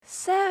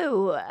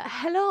So,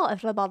 hello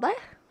everybody.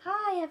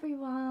 Hi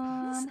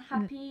everyone.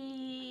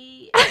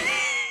 Happy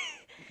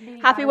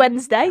Happy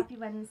Wednesday. Happy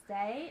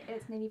Wednesday.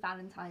 It's nearly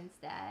Valentine's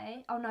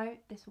Day. Oh no,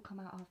 this will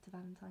come out after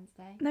Valentine's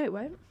Day. No, it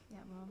won't. Yeah,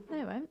 well.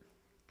 No, it won't.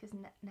 Because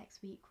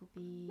next week will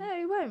be.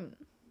 No, it won't.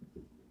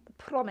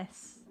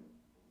 Promise.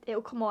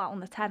 It'll come out on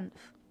the 10th.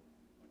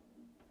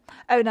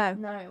 Oh no.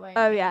 No, it won't.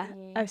 Oh yeah.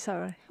 Be... Oh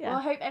sorry. Yeah. Well,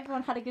 I hope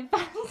everyone had a good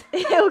Valentine's.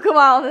 It'll come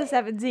out on the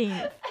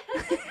 17th.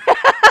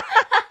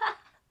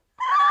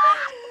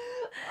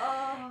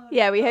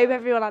 Yeah, we hope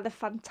everyone had a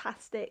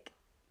fantastic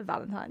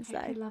Valentine's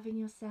Hope Day. you're loving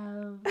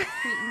yourself,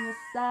 treating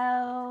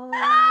yourself.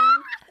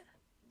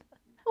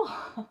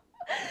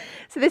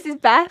 So this is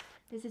Beth.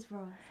 This is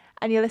Ross.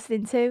 And you're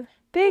listening to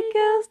Big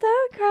Girls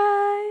Don't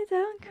Cry,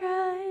 Don't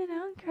Cry,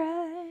 Don't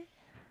Cry.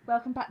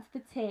 Welcome back to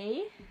the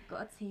tea.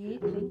 Got a tea.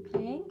 Clink,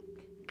 clink.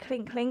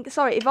 Clink, clink.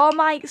 Sorry, if our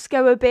mics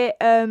go a bit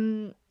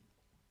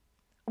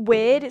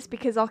weird, it's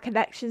because our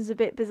connection's a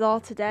bit bizarre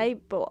today,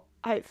 but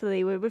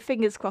hopefully with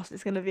fingers crossed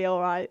it's going to be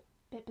alright.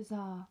 Bit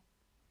bizarre.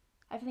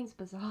 Everything's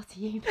bizarre to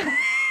you.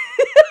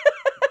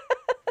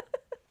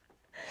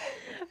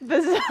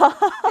 Bizarre.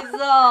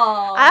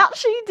 Bizarre.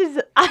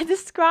 I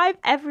describe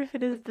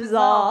everything as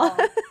bizarre.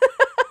 Yeah,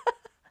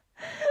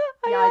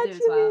 I do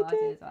as well. actually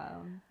I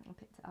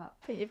picked it up.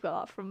 I think you've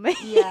got that from me.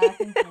 Yeah, I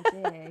think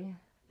I do.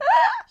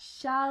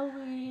 Shall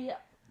we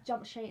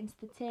jump straight into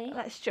the tea?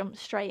 Let's jump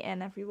straight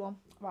in, everyone.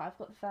 Right, I've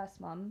got the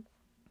first one.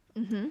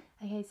 Mm-hmm.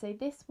 Okay, so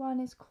this one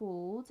is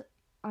called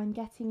I'm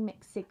Getting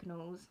Mixed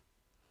Signals.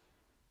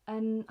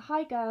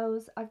 Hi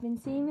girls, I've been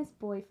seeing this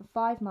boy for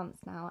 5 months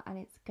now and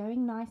it's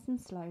going nice and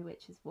slow,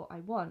 which is what I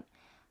want.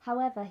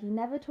 However, he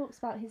never talks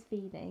about his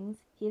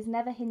feelings, he has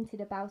never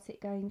hinted about it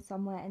going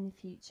somewhere in the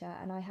future,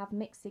 and I have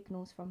mixed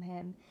signals from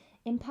him.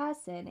 In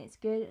person, it's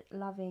good,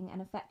 loving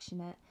and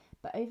affectionate,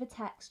 but over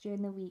text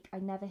during the week I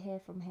never hear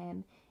from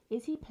him.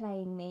 Is he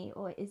playing me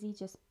or is he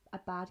just a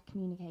bad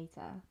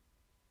communicator?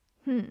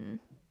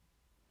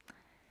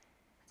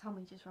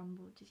 Tommy just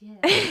rumbled, did you hear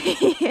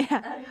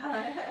that?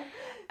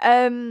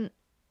 Yeah.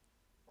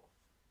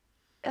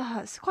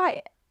 It's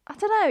quite, I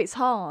don't know, it's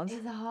hard.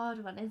 It's a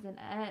hard one, isn't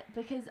it?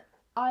 Because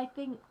I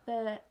think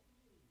that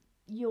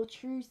your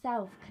true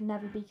self can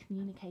never be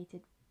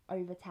communicated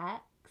over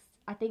text.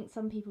 I think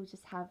some people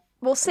just have.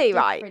 We'll see,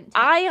 right? different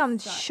I am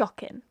text,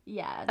 shocking.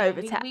 Yeah,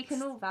 over we text.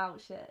 can all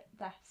vouch it.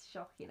 That's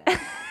shocking.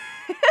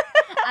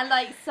 And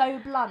like so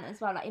blunt as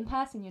well. Like in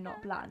person, you're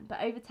not blunt,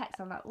 but over text,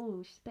 I'm like,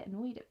 oh, she's a bit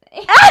annoyed at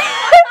me.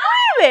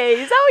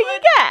 Really? Is that what you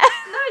get?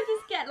 No, I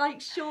just get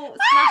like short,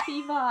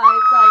 snappy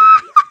vibes. Like.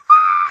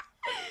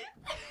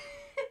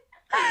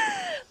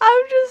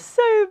 I'm just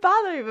so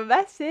bad over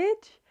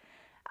message.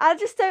 I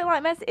just don't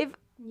like message. If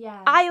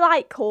Yeah. I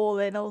like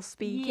calling or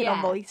speaking on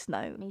Yeah. voice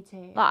note. Me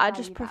too. Like I value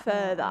just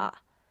prefer more. that.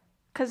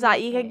 Because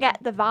like you can too.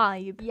 get the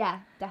vibe. Yeah,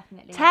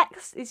 definitely.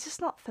 Text is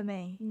just not for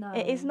me. No.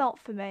 It is not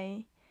for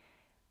me.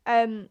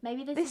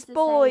 Maybe this This is the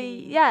boy,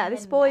 same yeah, for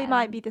this him boy then.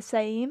 might be the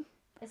same.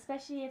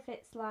 Especially if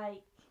it's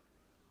like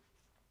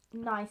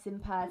nice in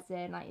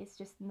person, like it's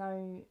just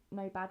no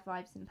bad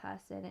vibes in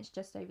person, it's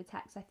just over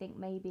text. I think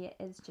maybe it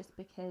is just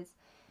because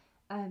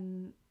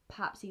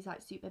perhaps he's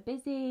like super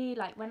busy,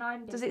 like when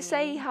I'm busy. Does it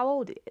say how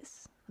old he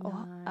is?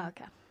 No. Oh,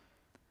 okay.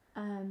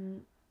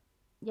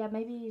 Yeah,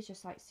 maybe he's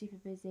just like super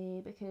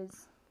busy,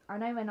 because I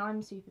know when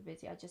I'm super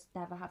busy I just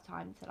never have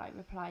time to like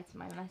reply to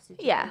my messages.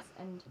 Yeah.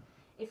 And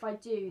if I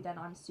do, then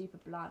I'm super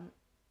blunt,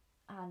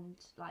 and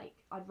like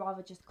I'd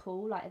rather just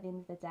call like at the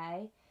end of the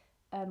day,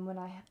 when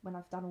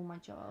I've done all my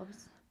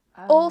jobs.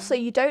 Also,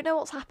 you don't know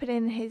what's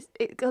happening in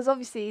because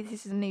obviously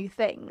this is a new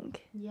thing.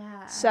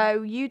 Yeah.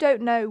 So you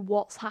don't know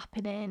what's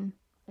happening,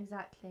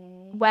 Exactly.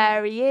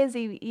 where he is.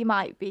 He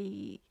might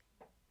be,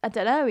 I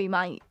don't know.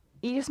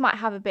 He just might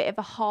have a bit of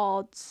a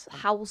hard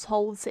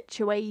household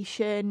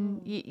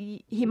situation.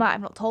 He might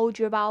have not told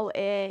you about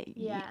it.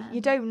 Yeah. You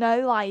don't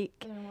know, like.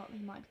 I don't know what he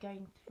might be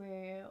going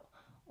through,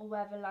 or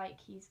whether like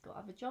he's got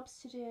other jobs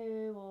to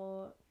do,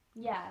 or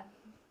yeah.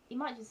 He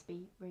might just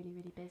be really,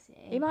 really busy.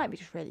 He might be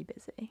just really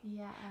busy.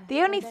 Yeah.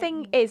 The only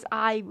thing is,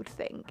 I would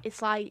think,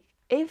 it's like,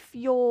 if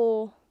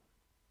you're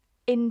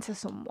into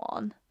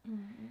someone,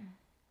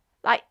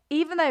 like,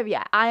 even though,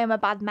 yeah, I am a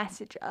bad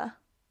messenger,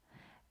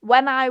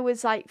 when I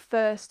was, like,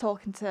 first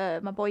talking to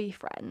my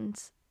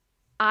boyfriend,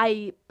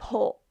 I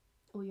put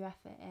all your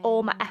effort in.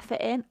 all my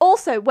effort in.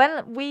 Also,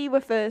 when we were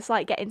first,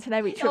 like, getting to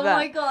know each Oh other.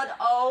 my god,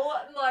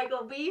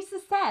 we used to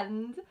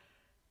send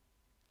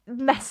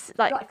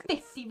like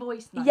 50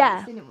 voice notes,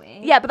 yeah, didn't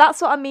we? Yeah, but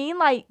that's what I mean.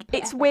 Like, Put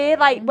it's effort weird.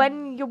 Like in.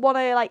 when you want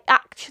to like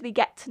actually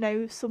get to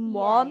know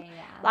someone, Yeah.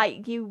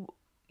 like you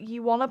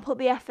want to put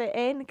the effort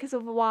in, because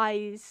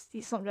otherwise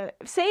it's not gonna.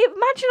 See,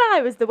 imagine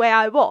I was the way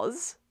I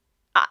was,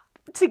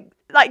 to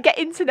like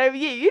getting to know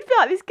you. You'd be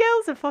like, this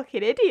girl's a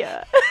fucking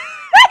idiot.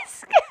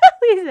 This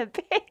girl is a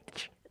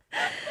bitch.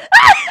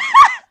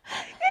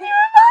 Can you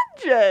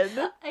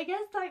imagine? I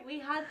guess like we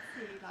had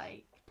to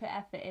like put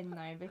effort in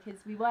though,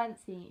 because we weren't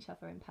seeing each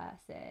other in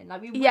person.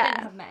 Like we wouldn't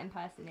have met in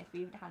person if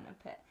we hadn't have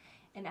put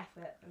an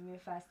effort when we were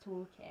first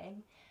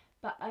talking.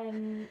 But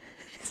Sounds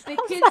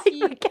because like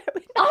you, we're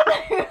going I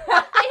know,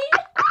 right?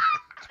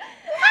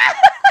 I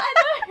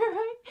know,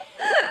 right?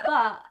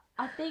 But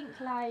I think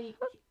like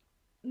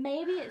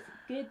maybe it's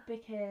good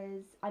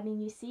because I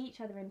mean you see each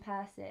other in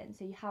person,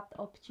 so you have the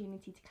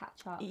opportunity to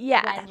catch up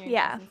Yeah, when you're in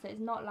yeah. person. So it's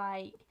not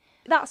like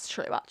That's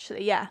true,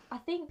 actually. Yeah. I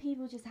think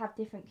people just have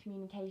different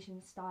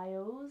communication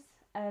styles.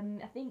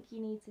 I think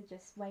you need to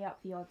just weigh up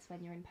the odds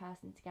when you're in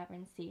person together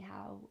and see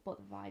what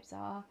the vibes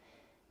are.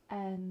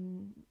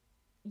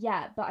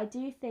 Yeah, but I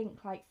do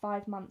think like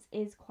 5 months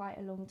is quite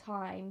a long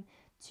time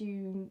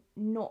to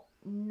not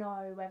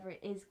know whether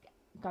it is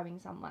going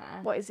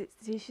somewhere. What is it?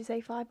 Did she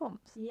say 5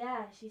 months?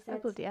 Yeah, she Oh,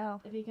 said bloody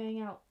hell. they've been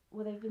going out.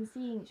 Well, they've been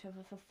seeing each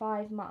other for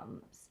 5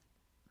 months,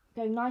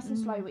 going nice and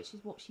slow, which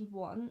is what she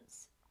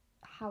wants.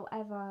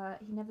 However,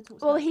 he never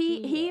talks Well, about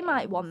he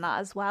might feelings. want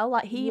that as well.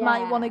 Like, he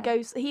might want to Yeah.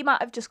 go. He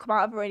might have just come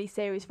out of a really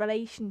serious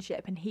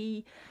relationship, and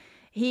he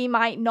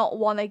might not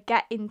want to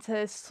get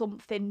into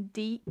something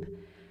deep.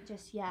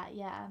 Just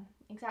yeah,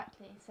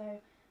 exactly. So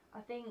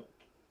I think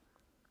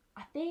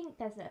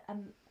there's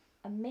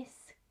a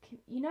miss.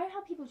 You know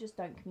how people just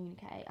don't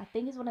communicate. I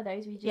think it's one of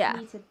those where you just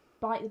need to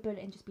bite the bullet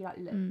and just be like,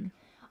 look,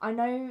 I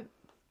know,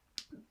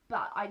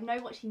 but I know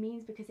what she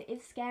means because it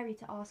is scary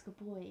to ask a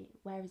boy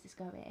where is this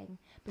going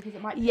because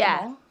it might put him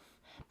off.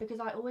 Because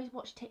I always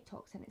watch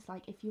TikToks and it's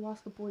like if you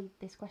ask a boy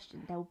this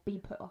question, they'll be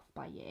put off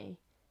by you.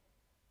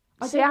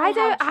 I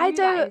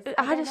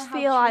just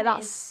feel like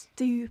that's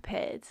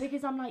stupid.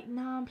 Because I'm like,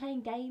 no, I'm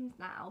playing games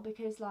now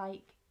because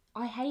like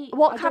I hate.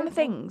 What kind of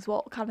things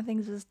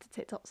does the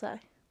TikTok say?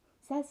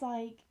 Says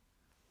like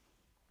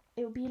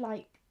it would be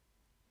like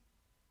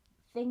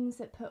things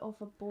that put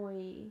off a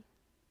boy,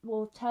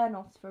 well, turn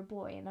offs for a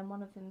boy, and then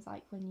one of them's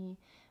like when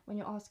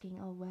you're asking,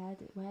 oh, where's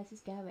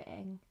this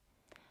going?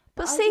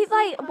 But see,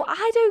 I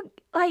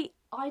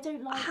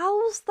don't like.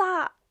 How's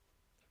that?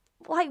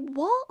 Like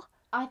what?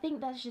 I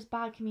think that's just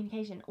bad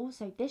communication.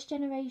 Also, this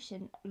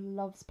generation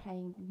loves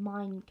playing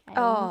mind games.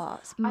 Oh,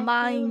 it's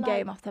mind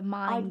game after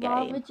mind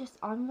game.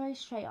 I'm a very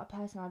straight up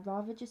person. I'd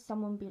rather just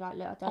someone be like,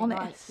 look, I don't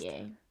like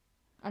you.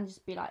 And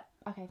just be like,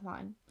 okay,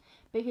 fine.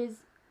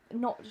 Because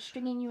not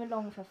stringing you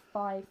along for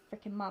 5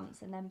 freaking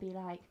months and then be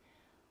like,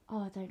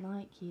 oh, I don't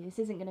like you. This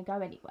isn't going to go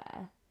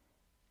anywhere.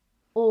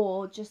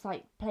 Or just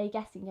like play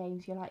guessing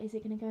games. You're like, is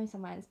it going to go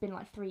somewhere? And it's been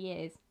like 3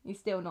 years. You're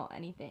still not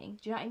anything.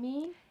 Do you know what I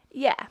mean?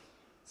 Yeah.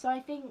 So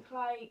I think,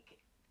 like,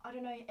 I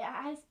don't know, it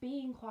has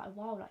been quite a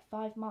while, like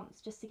 5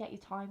 months, just to get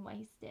your time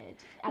wasted.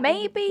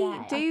 Maybe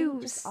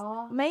do.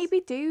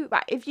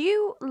 Right, if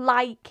you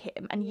like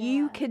him and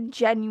you can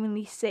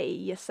genuinely see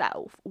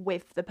yourself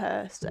with the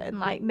person,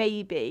 like,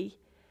 maybe,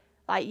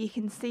 like, you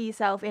can see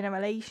yourself in a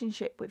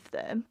relationship with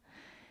them,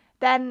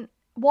 then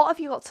what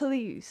have you got to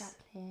lose?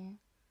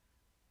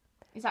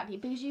 Exactly,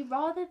 because you'd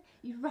rather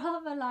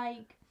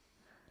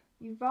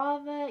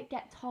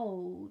get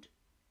told,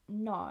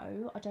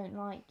 no, I don't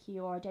like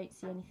you or I don't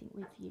see anything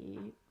with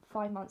you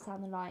 5 months down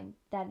the line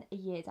than a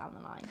year down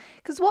the line.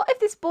 Because what if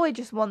this boy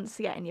just wants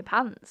to get in your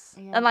pants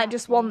and like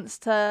just wants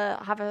to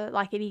have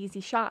an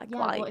easy shag? Yeah,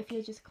 like, what if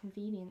you're just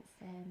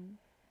conveniencing?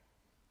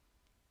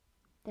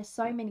 There's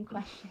so many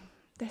questions.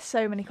 If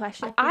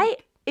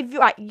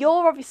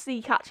you're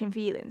obviously catching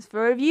feelings.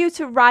 For you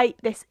to write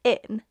this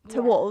in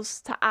to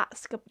us to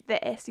ask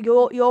this,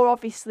 you're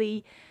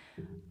obviously.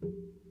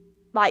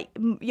 Like,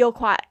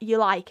 you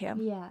like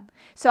him. Yeah.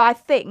 So I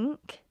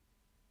think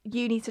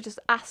you need to just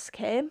ask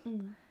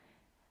him,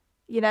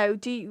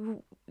 what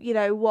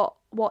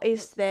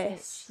is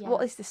this?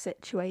 What is the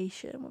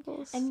situation with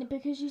us? And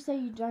because you say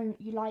you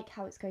like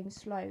how it's going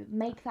slow,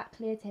 make that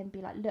clear to him.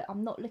 Be like, look,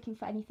 I'm not looking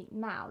for anything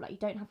now. Like, you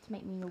don't have to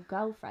make me your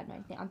girlfriend or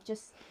anything. I'm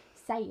just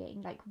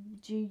saying, like,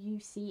 do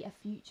you see a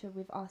future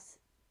with us,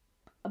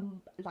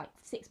 like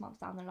 6 months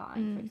down the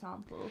line, for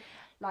example?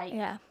 Like,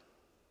 yeah.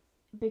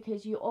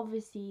 Because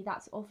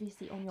that's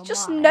obviously on your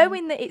just mind.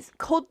 Knowing that it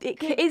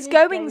is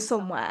going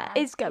somewhere.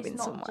 It's not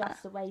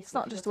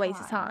just a waste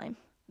of time.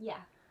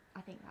 Yeah, I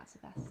think that's the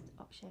best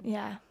option.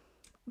 Yeah,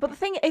 but the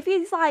thing, if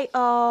he's like,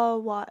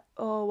 why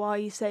are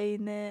you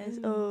saying this?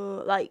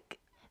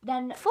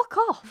 Then fuck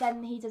off.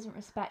 Then he doesn't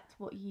respect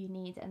what you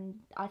need, and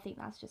I think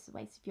that's just a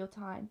waste of your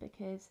time.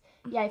 Because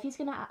if he's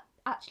gonna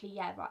actually,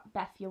 right,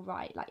 Beth, you're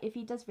right. Like, if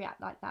he does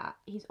react like that,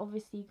 he's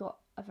obviously got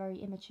a very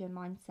immature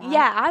mindset.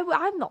 Yeah,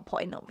 I'm not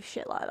putting up with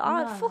shit like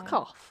that. No. Fuck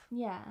off.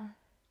 Yeah.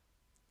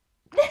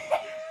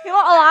 You're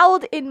not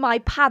allowed in my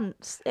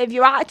pants if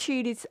your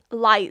attitude is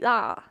like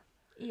that.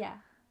 Yeah.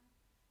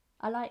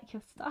 I like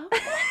your stuff.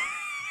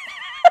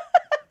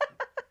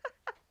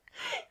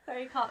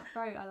 Very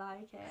cutthroat, I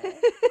like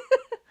it.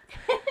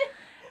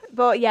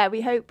 But yeah,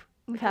 we hope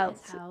we've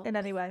helped in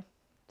any way.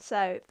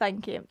 So,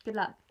 thank you. Good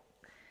luck.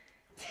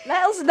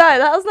 Let us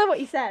know what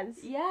he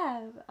says.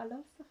 Yeah, I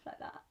love stuff like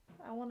that.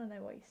 I want to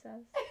know what he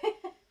says.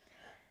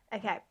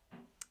 Okay.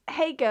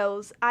 Hey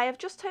girls, I have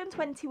just turned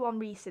 21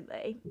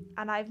 recently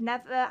and I've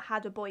never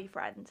had a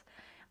boyfriend.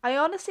 I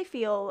honestly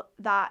feel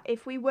that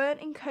if we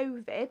weren't in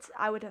COVID,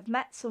 I would have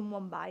met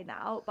someone by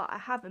now, but I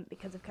haven't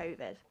because of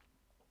COVID.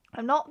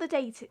 I'm not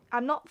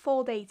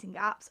for dating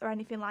apps or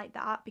anything like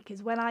that,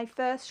 because when I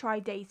first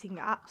tried dating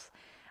apps,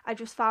 I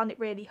just found it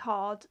really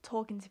hard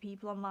talking to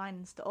people online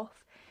and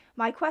stuff.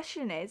 My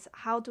question is,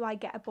 how do I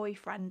get a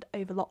boyfriend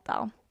over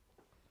lockdown?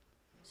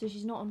 So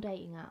she's not on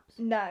dating apps?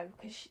 No,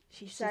 because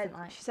she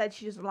said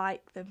she doesn't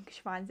like them because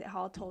she finds it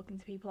hard talking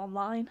to people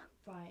online.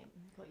 Right,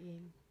 got you.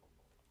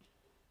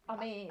 I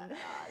mean,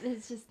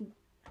 it's just,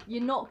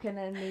 you're not going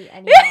to meet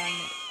anyone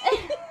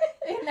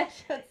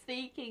unless you're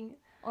speaking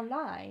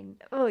online.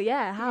 Oh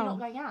yeah, how? You're not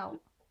going out.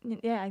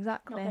 Yeah,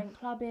 exactly. You're not going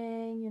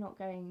clubbing. You're not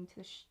going to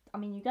the.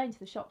 You're going to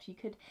the shops. You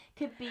could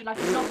be like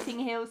a Notting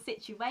Hill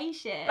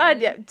situation. Oh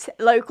yeah,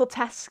 local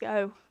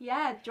Tesco.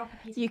 Yeah, drop a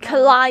piece. You of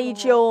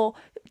collide your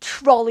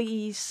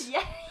trolleys.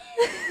 Yeah.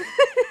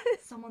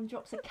 Someone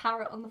drops a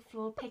carrot on the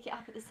floor, pick it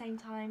up at the same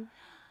time,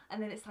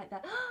 and then it's like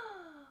that.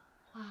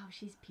 Wow,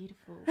 she's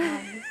beautiful. Wow,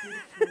 he's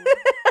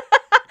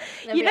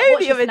beautiful. You know,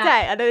 the other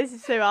day, I know this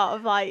is so out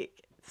of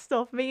like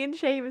stuff, me and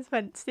Seamus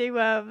went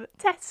to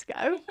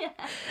Tesco, Yeah.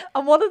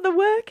 and one of the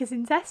workers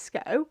in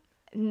Tesco,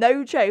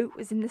 no joke,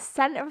 was in the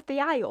centre of the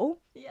aisle,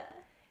 Yeah.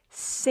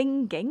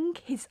 singing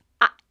his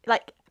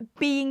like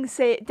being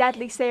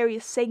deadly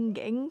serious,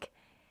 singing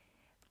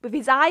with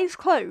his eyes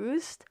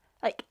closed,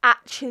 like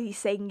actually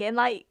singing,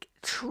 like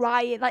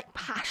trying, like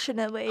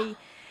passionately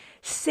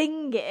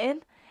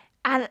singing,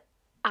 and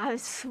I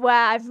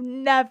swear I've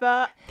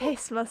never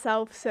pissed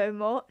myself so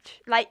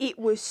much. Like, it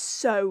was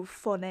so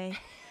funny.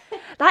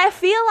 Like, I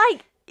feel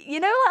like, you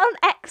know, like on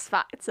X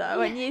Factor,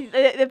 when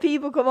the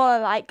people come on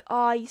and like,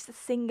 oh, I used to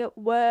sing at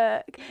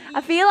work. I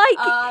feel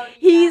like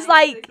he's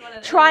like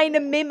trying to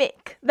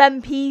mimic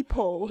them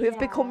people who've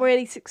become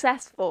really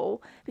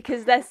successful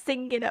because they're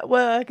singing at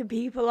work, and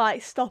people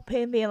like stop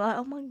him being like,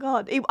 oh my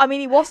God. He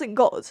wasn't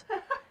good.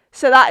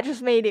 So that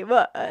just made it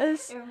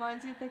worse. It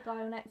reminds me of the guy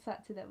on X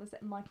Factor that was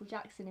a Michael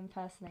Jackson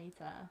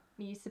impersonator.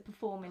 He used to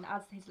perform in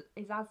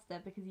his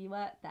Asda because he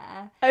worked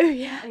there. Oh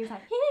yeah. And he was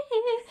like,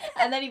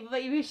 and then he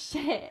was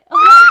shit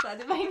on X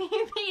Factor. It made me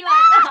be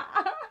like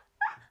that.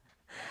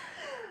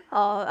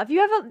 Oh, have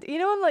you ever, you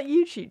know, on like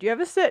YouTube, do you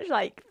ever search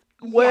like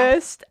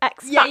worst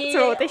X Factor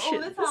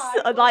auditions?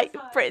 All the time.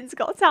 Britain's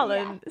Got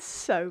Talent. Yeah.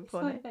 So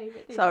funny. It's my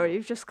favourite thing. Sorry,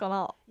 you've just gone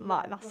out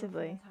Yeah,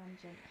 massively.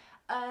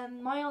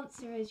 My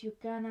answer is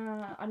I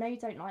know you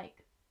don't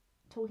like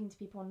talking to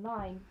people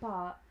online,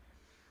 but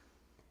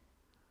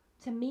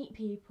to meet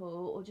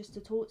people or just to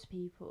talk to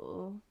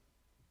people,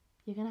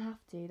 you're gonna have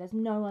to. There's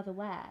no other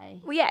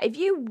way. Well, yeah, if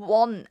you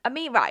want,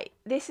 right,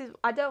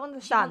 I don't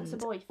understand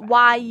boyfriend.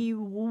 why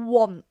you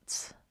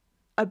want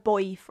a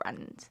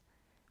boyfriend.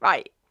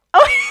 Right.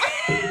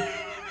 Obviously,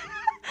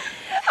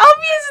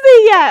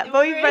 yeah,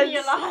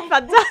 boyfriend's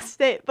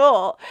fantastic,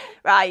 but,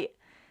 right,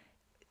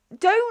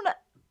 don't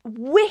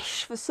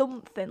wish for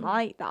something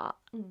like that.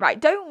 Right,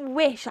 don't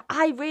wish,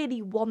 I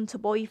really want a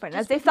boyfriend,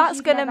 Just as if that's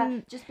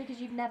just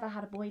because you've never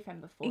had a boyfriend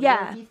before.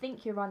 Yeah. If you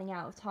think you're running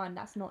out of time,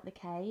 that's not the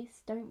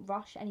case. Don't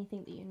rush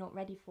anything that you're not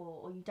ready for,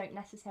 or you don't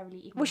necessarily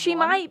even Well, she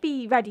want. might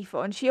be ready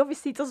for, and she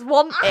obviously does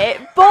want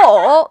it,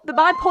 but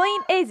my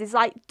point is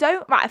like,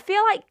 I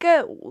feel like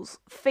girls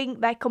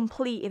think they're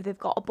complete if they've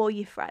got a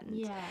boyfriend.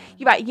 Yeah.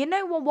 You're right, you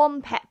know what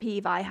one pet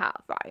peeve I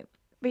have, right?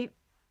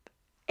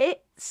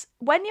 It's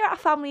when you're at a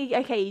family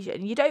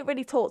occasion, you don't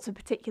really talk to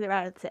particular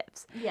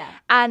relatives. Yeah.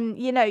 And,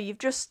 you know, you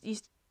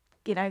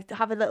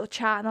have a little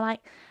chat and they're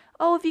like,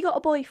 oh, have you got a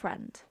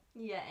boyfriend?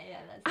 Yeah.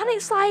 That's And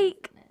it's nice,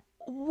 like, isn't it?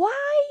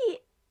 why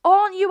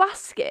aren't you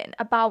asking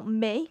about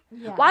me?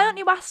 Yeah. Why aren't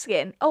you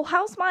asking, oh,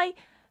 how's my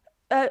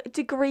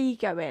degree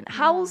going?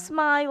 How's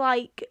my,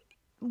 like,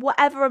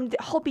 whatever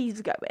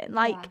hobbies going?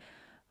 Like,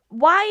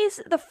 why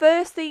is the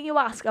first thing you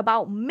ask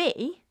about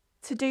me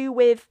to do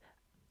with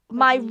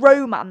my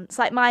romance,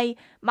 like my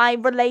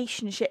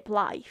relationship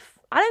life?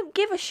 I don't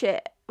give a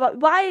shit. Like,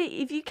 why,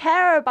 if you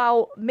care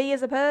about me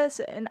as a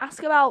person,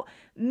 ask about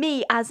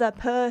me as a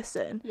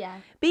person. Yeah.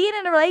 Being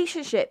in a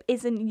relationship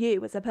isn't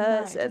you as a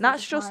person. doesn't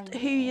That's just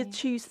define who you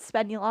choose to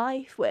spend your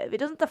life with. It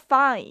doesn't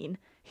define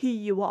who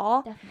you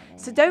are. Definitely.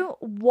 So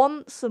don't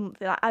want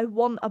something like, I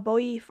want a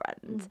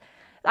boyfriend.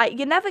 Like,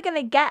 you're never going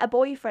to get a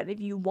boyfriend if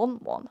you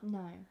want one.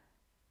 No.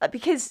 Like,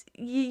 because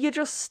you're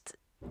just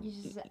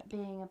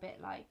being a bit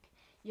like,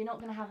 you're not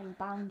going to have any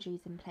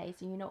boundaries in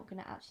place, and you're not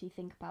going to actually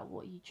think about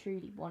what you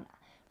truly want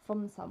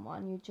from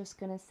someone. You're just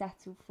going to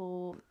settle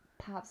for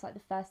perhaps like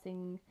the first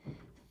thing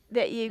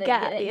that you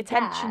get, the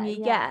attention you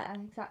get. Yeah,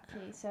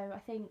 exactly. So I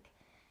think,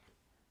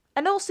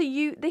 and also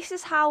this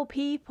is how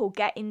people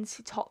get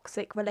into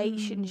toxic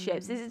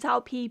relationships. This is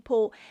how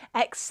people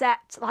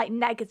accept like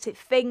negative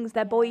things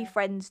their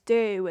boyfriends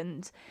do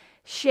and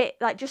shit,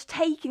 like just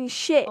taking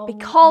shit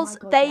because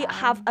they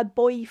have a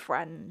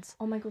boyfriend.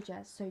 Oh my God, yeah,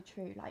 it's so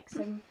true. Like,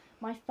 so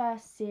my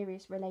first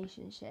serious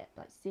relationship,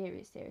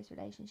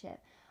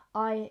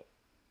 I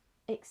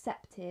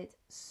accepted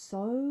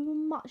so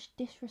much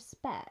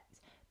disrespect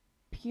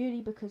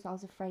purely because I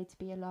was afraid to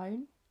be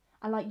alone.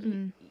 And like,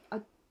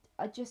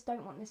 I just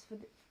don't want this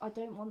I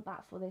don't want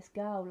that for this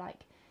girl.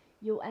 Like,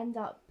 you'll end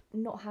up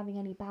not having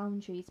any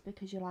boundaries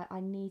because you're like, I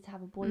need to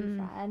have a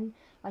boyfriend,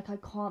 like I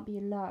can't be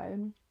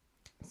alone,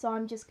 so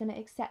I'm just gonna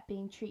accept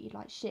being treated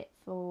like shit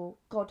for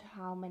God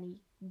how many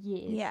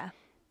years. Yeah.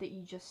 That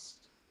you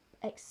just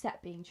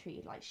accept being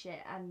treated like shit,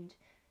 and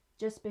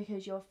just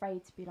because you're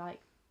afraid to be like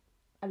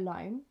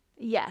alone.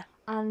 Yeah.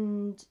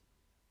 And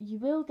you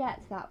will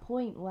get to that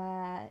point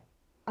where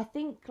I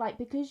think, like,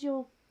 because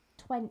you're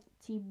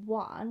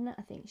 21,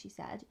 I think she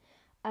said,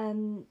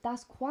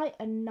 that's quite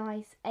a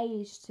nice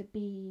age to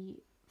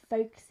be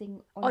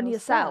focusing on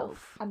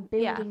yourself and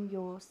building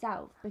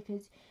yourself,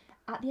 because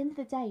at the end of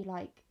the day,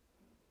 like,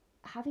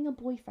 having a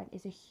boyfriend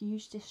is a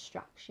huge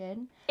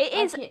distraction. It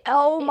like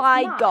is.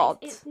 My nice. God.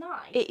 It's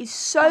nice. It is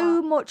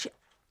so much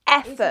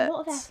effort. It's a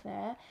lot of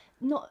effort.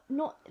 Not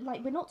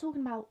like, we're not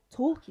talking about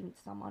talking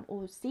to someone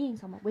or seeing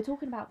someone. We're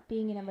talking about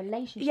being in a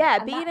relationship. Yeah,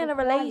 and being that in a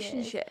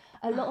relationship.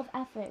 A lot of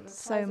effort. It requires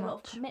So a lot of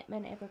much.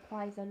 commitment. It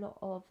requires a lot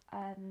of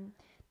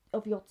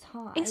your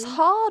time. It's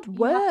hard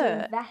work. You have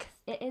to invest.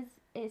 It is.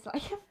 It's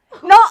like a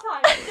Not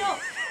full-time job.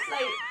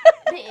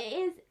 Like, it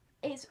is.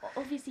 It's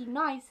obviously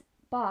nice,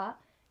 but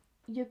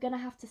you're gonna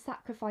have to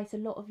sacrifice a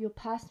lot of your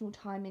personal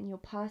time and your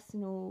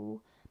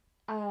personal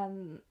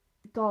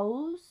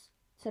goals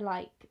to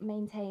like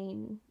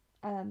maintain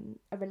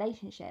a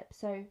relationship.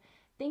 So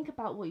think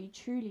about what you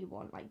truly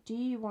want. Like, do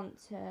you want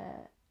to,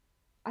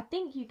 I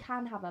think you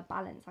can have a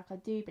balance. Like, I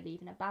do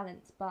believe in a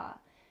balance, but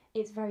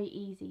it's very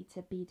easy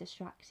to be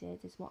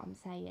distracted is what I'm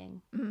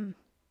saying.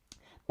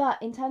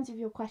 But in terms of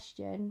your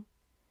question,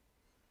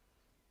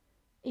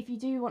 if you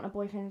do want a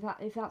boyfriend,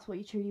 if that's what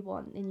you truly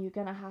want, then you're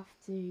gonna have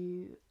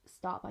to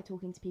start by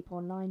talking to people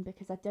online,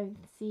 because I don't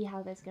see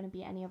how there's gonna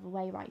be any other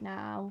way right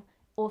now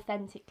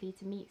authentically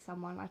to meet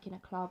someone, like in a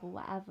club or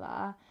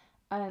whatever.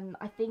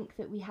 I think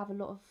that we have a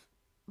lot of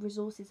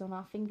resources on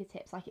our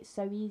fingertips. Like, it's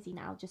so easy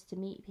now just to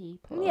meet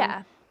people.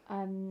 Yeah.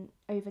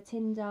 Over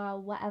Tinder,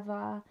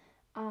 whatever.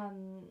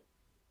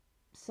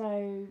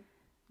 So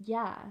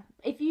yeah,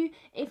 if you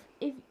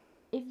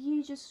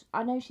just,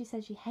 I know she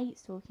says she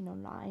hates talking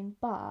online,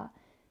 but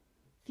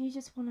if you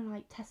just want to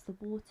like test the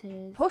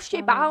waters, Push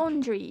your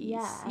boundaries.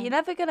 Yeah. You're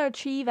never going to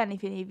achieve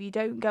anything if you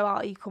don't go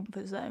out of your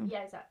comfort zone.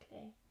 Yeah,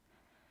 exactly.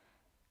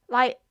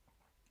 Like,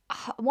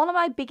 one of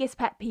my biggest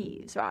pet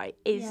peeves, right,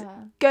 is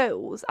Yeah.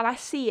 girls, and I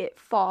see it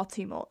far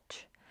too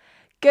much,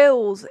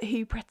 girls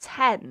who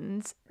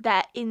pretend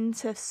they're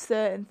into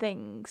certain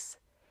things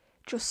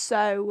just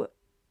so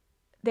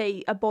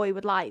a boy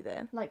would like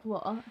them. Like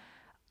what?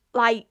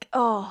 Like,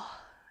 oh,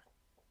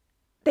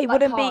 they Like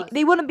wouldn't cars. be.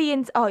 They wouldn't be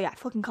into. Oh yeah,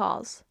 fucking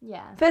cars.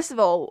 Yeah. First of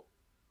all,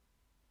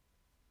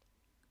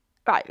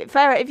 right,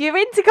 fair. If you're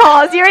into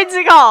cars, you're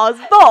into cars.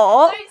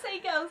 But Don't say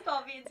girls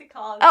can't be into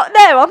cars. oh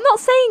no, I'm not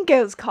saying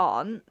girls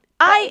can't.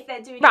 If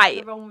they're doing it for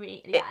the wrong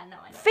reason. Yeah, no,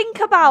 I know. Think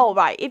about,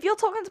 right, if you're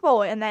talking to a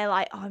boy and they're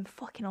like, oh, I'm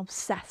fucking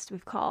obsessed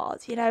with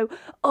cars, you know,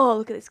 oh,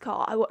 look at this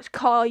car, I watch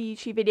car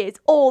YouTube videos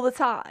all the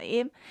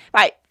time,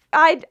 right,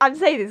 I'm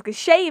saying this because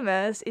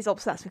Seamus is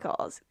obsessed with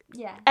cars.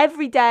 Yeah.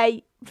 Every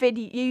day,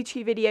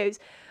 YouTube videos,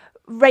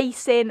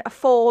 racing a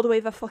Ford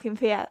with a fucking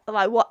Fiat,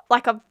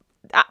 like a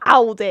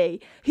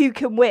Audi, who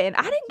can win?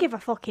 I don't give a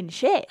fucking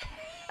shit.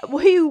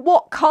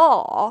 What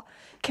car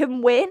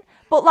can win?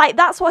 But, like,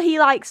 that's what he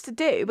likes to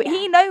do. But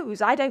he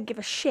knows I don't give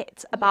a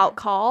shit about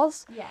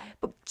cars. Yeah.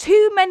 But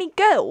too many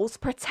girls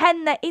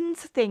pretend they're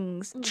into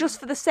things just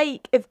for the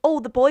sake of, oh,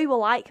 the boy will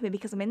like me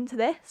because I'm into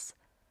this.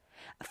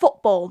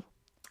 Football.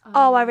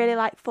 Oh, I really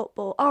like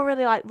football. Oh, I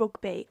really like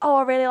rugby. Oh,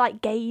 I really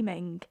like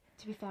gaming.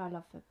 To be fair, I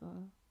love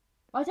football.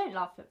 I don't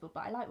love football,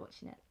 but I like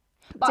watching it.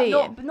 But Do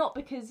you? But not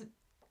because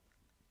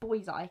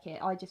boys like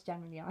it. I just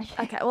generally like it.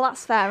 Okay, well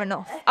that's fair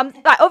enough.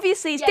 Like,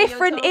 obviously it's Yeah, you're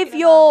different if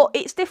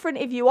talking it's different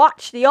if you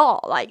actually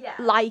are like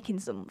liking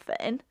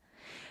something.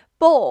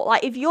 But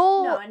like if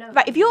you're No, I know right,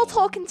 what if you you're mean.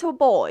 talking to a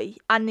boy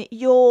and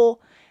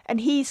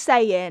he's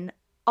saying,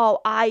 "Oh,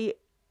 I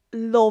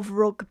love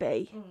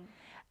rugby."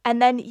 And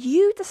then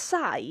you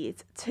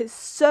decide to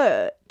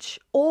search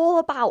all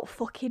about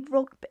fucking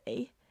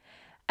rugby,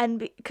 and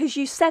because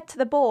you said to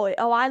the boy,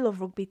 "Oh, I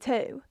love rugby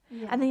too,"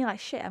 and then you're like,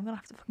 "Shit, I'm gonna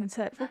have to fucking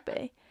search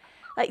rugby."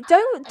 Like,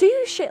 don't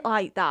do shit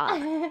like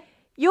that.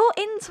 You're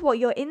into what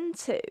you're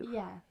into.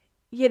 Yeah.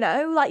 You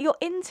know, like, you're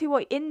into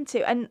what you're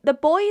into, and the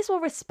boys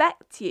will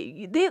respect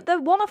you. They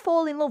want to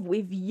fall in love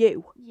with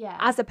you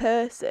as a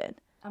person.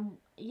 But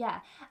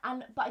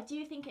I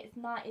do think it's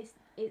nice.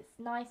 It's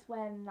nice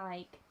when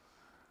like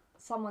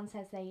someone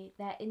says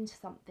they're into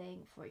something.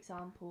 For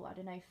example, I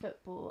don't know,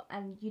 football,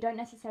 and you don't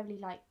necessarily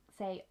like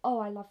say, "Oh,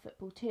 I love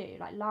football too,"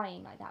 like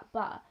lying like that.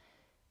 But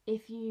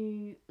if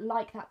you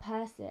like that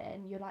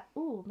person, you're like,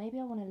 oh, maybe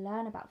I want to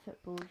learn about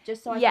football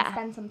just so I can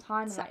spend some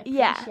time and like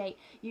appreciate.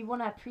 You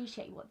want to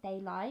appreciate what they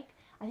like.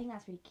 I think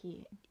that's really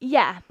cute.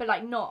 Yeah. But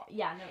like not,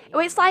 no.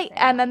 Well, it's like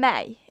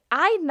MMA.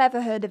 I'd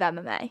never heard of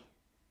MMA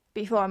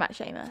before I met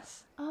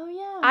Seamus. Oh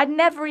yeah. I'd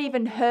never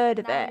even heard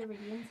of it. You're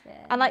really into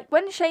it. And like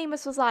when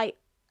Seamus was like,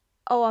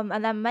 "Oh, I'm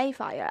an MMA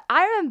fighter,"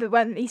 I remember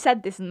when he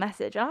said this in the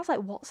message, and I was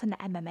like, "What's an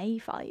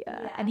MMA fighter?"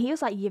 Yeah. And he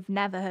was like, "You've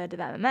never heard of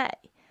MMA?"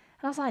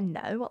 And I was like,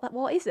 no,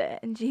 what is it?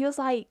 And he was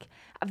like,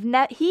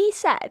 he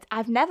said,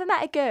 I've never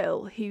met a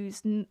girl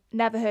who's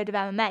never heard of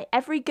MMA.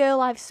 Every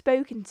girl I've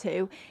spoken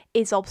to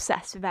is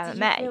obsessed with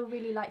MMA. Did you feel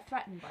really like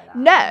threatened by that?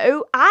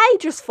 No, I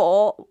just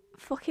thought,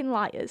 fucking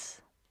liars.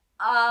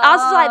 I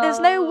was like, there's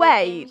no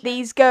way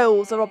these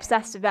girls are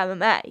obsessed with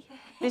MMA.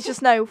 There's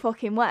just no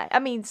fucking way. I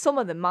mean, some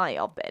of them might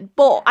have been,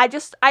 but I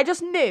just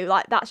knew,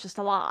 like, that's just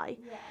a lie.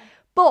 Yeah.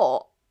 But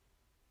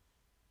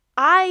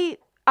I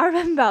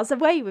remember I was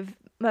away with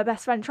my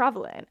best friend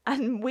travelling,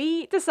 and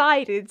we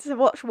decided to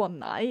watch one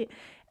night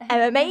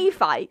MMA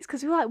fights,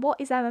 because we were like, what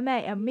is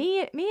MMA? And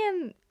me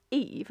and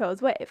Eve, who I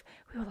was with,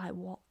 we were like,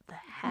 what the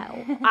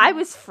hell? I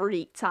was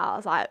freaked out. I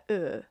was like,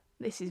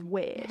 this is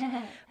weird.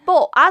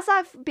 But as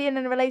I've been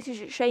in a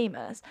relationship with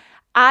Seamus,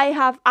 I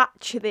have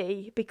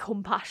actually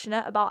become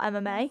passionate about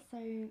MMA. So,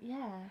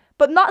 yeah.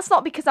 But that's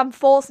not because I'm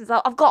forcing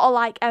myself. I've got to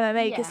like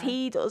MMA because Yeah.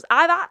 he does.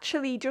 I've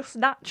actually just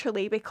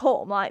naturally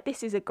become like,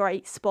 this is a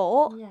great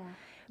sport. Yeah.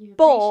 You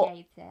But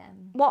appreciate it.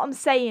 what I'm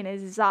saying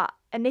is that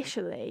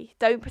initially,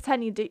 don't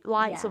pretend you do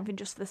like Yeah. something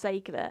just for the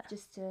sake of it.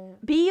 Just to...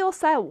 Be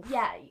yourself.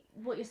 Yeah,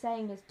 what you're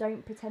saying is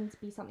don't pretend to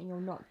be something you're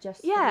not,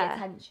 just for Yeah. the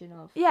attention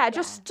of... Yeah,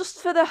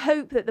 just for the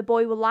hope that the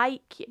boy will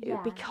like you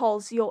Yeah.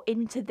 because you're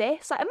into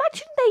this. Like,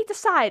 imagine they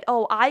decide,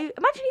 imagine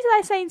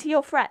they're saying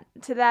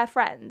to their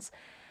friends,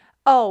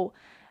 oh,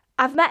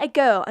 I've met a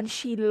girl and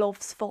she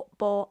loves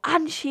football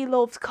and she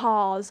loves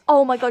cars.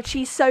 Oh my God,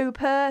 she's so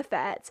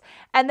perfect.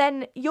 And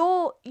then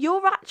you're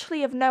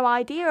actually have no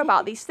idea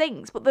about these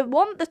things. But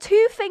the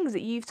two things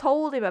that you've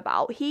told him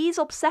about, he's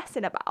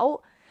obsessing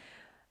about.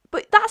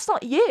 But that's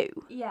not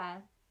you. Yeah.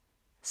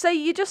 So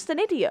you're just an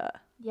idiot.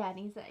 Yeah, and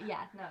he's...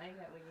 Yeah, no, I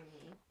get what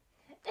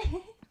you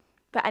mean.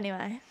 But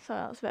anyway, so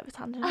that was a bit of a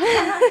tangent.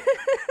 I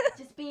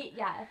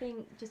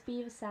think just be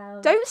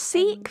yourself. Don't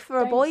seek for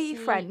a don't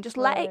boyfriend. seek Just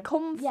let for- it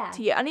come yeah.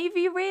 to you. And if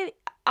you really...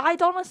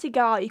 I'd honestly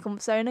go out your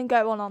comfort zone and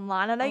go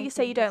online. I know I you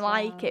say you think don't as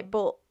like it,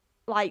 but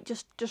like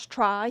just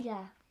try.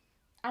 Yeah.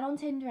 And on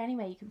Tinder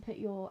anyway, you can put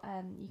you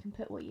can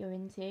put what you're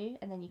into,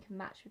 and then you can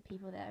match with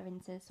people that are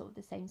into sort of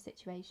the same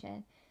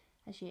situation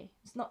as you.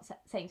 It's not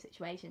same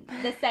situation,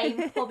 the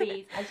same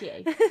hobbies as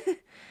you.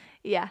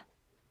 Yeah.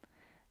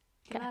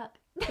 Good luck.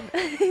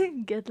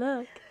 Good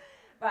luck.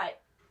 Right.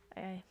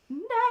 Okay.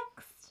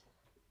 Next.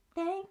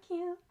 Thank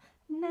you.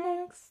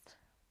 Next.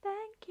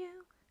 Thank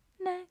you.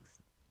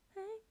 Next.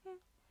 Thank you.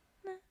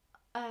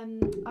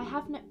 I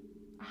have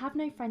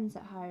no friends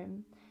at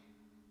home.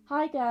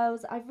 Hi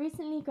girls, I've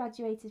recently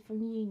graduated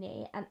from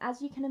uni, and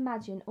as you can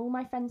imagine, all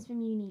my friends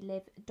from uni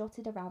live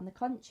dotted around the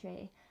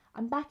country.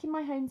 I'm back in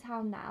my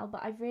hometown now,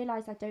 but I've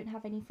realised I don't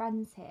have any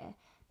friends here.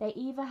 They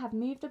either have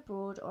moved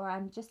abroad or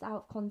I'm just out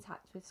of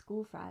contact with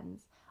school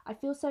friends. I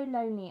feel so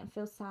lonely and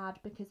feel sad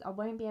because I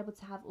won't be able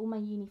to have all my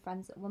uni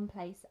friends at one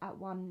place at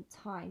one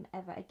time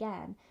ever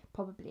again,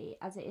 probably,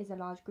 as it is a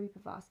large group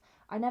of us.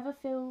 I never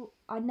feel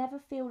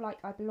like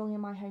I belong in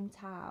my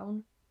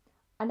hometown.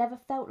 I never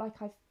felt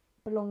like I've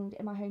belonged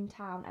in my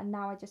hometown, and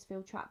now I just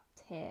feel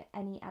trapped here.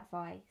 Any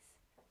advice?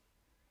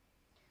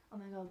 Oh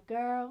my God,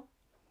 girl.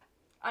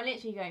 I'm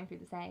literally going through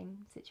the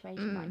same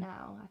situation right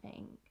now, I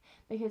think.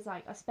 Because,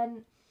 like,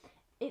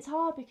 it's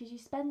hard because you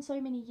spend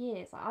so many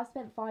years. Like, I've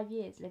spent 5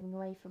 years living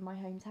away from my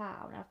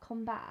hometown, and I've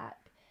come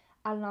back,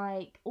 and,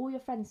 like, all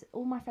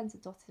my friends are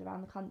dotted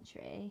around the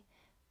country.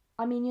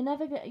 I mean, you're not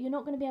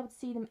going to be able to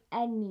see them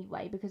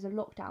anyway because of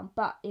lockdown,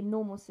 but in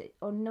normal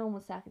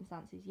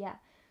circumstances, yeah.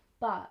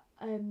 But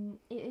it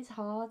is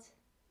hard,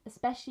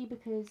 especially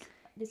because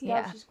this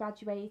girl's just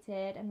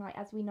graduated, and like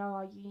as we know,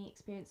 our uni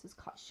experience was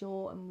cut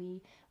short, and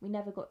we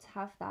never got to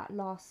have that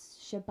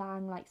last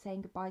shebang, like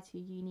saying goodbye to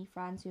your uni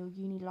friends, your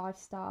uni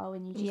lifestyle,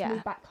 and you just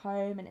move back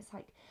home, and it's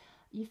like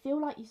you feel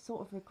like you sort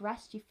of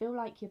regressed. You feel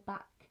like you're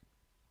back.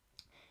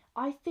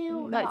 I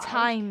feel like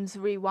time's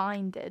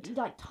rewinded.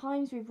 Like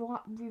time's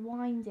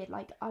rewinded.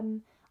 Like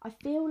I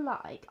feel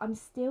like I'm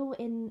still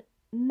in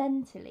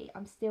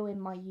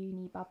my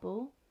uni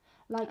bubble.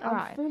 Like,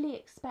 I fully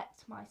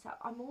expect myself.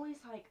 I'm always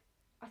like,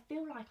 I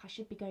feel like I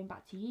should be going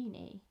back to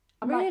uni.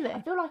 Really?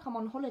 I feel like I'm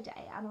on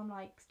holiday and I'm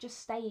like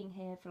just staying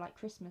here for like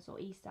Christmas or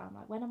Easter. I'm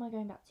like, when am I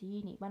going back to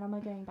uni? When am I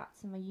going back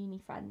to my uni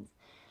friends?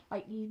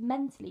 Like, you're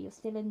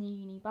still in the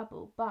uni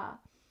bubble, but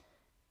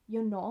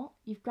you're not.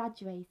 You've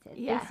graduated.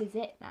 Yeah. This is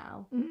it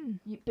now.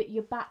 But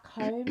you're back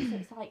home, so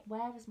it's like,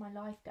 where is my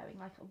life going?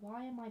 Like,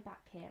 why am I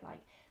back here?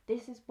 Like,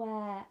 this is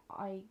where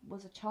I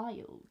was a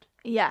child.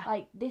 Yeah.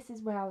 Like, this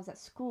is where I was at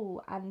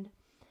school, and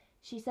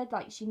she said,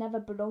 like, she never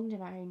belonged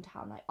in her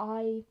hometown. Like,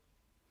 I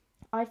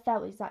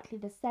felt exactly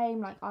the same.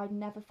 Like, I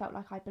never felt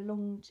like I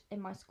belonged in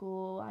my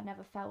school. I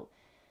never felt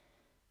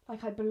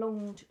like I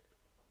belonged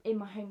in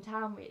my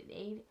hometown,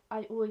 really.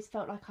 I always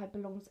felt like I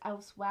belonged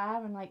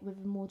elsewhere and, like, with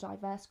a more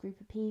diverse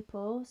group of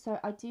people. So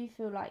I do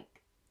feel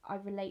like I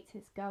relate to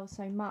this girl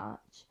so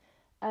much.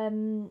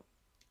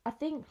 I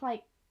think,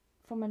 like,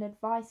 from an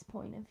advice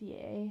point of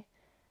view,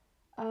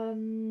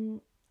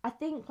 I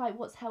think, like,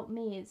 what's helped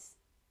me is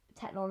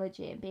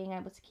technology and being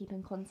able to keep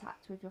in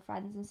contact with your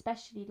friends, and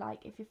especially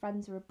like if your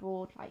friends are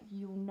abroad, like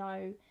you'll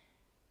know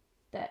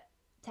that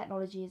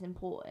technology is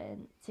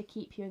important to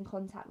keep you in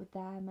contact with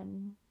them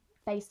and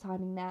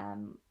FaceTiming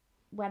them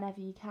whenever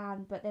you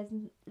can, but there's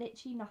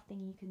literally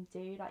nothing you can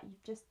do. Like,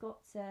 you've just got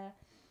to,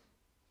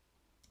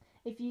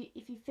 if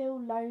you feel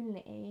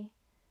lonely,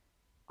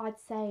 I'd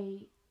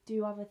say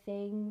do other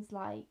things,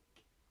 like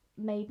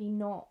maybe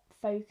not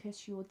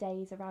focus your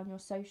days around your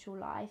social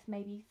life,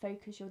 maybe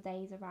focus your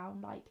days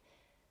around like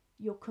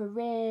your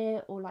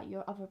career or like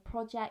your other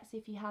projects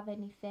if you have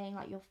anything,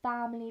 like your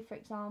family, for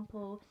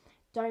example.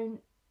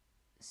 Don't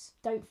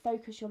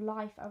focus your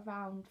life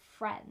around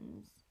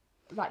friends,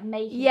 like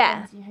making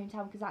friends in your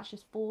hometown, because that's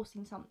just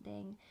forcing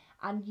something,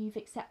 and you've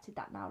accepted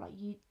that now. Like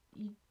you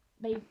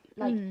maybe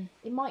like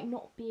it might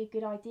not be a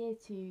good idea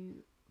to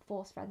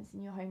force friends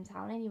in your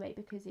hometown anyway,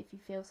 because if you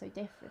feel so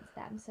different to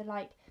them. So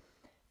like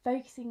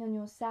focusing on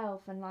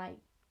yourself and like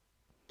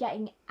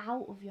getting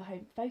out of your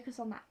home, focus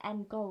on that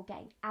end goal,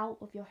 getting out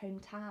of your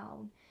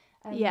hometown,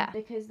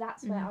 because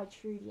that's where I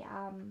truly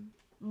am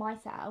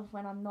myself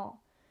when I'm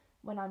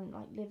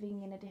like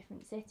living in a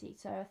different city.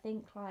 So I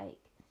think like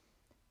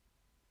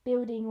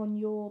building on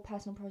your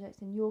personal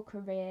projects and your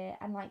career,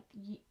 and like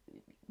you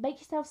make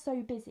yourself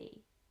so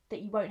busy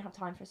that you won't have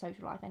time for a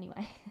social life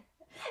anyway.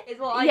 Is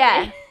what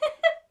I do.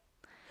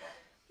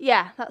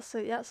 Yeah, that's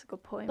a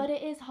good point. But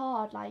it is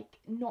hard, like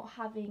not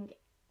having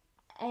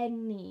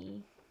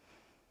any.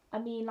 I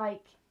mean,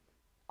 like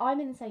I'm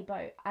in the same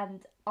boat,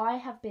 and I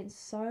have been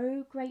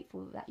so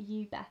grateful that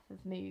you, Beth,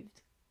 have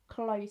moved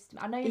close to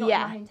me. I know you're not in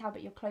my hometown,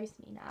 but you're close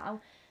to me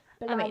now.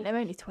 But I mean, I'm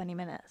only 20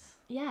 minutes.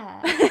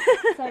 Yeah.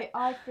 So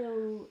I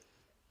feel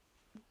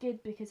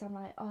good because I'm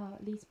like, oh,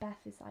 at least Beth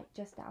is like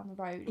just down the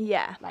road.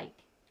 Yeah.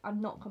 Like I'm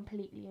not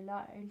completely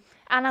alone.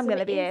 And I'm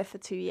gonna be here for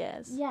 2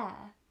 years. Yeah.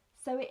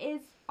 So it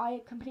is.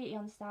 I completely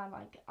understand.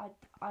 Like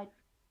I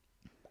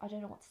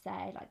don't know what to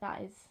say. Like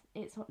that is.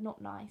 It's not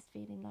nice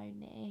feeling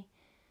lonely.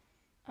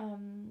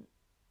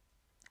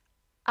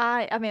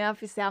 I mean,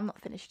 obviously, I'm not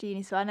finished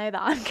uni, so I know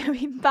that I'm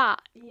going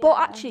back. Yeah. But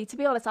actually, to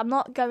be honest, I'm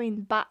not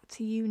going back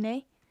to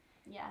uni.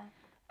 Yeah.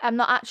 I'm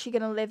not actually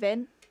going to live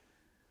in,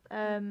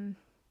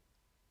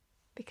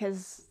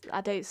 because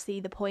I don't see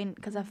the point,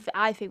 because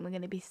I think we're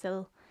going to be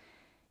still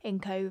in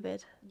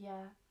COVID.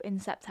 Yeah. In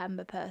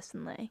September,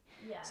 personally.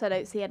 Yeah. So I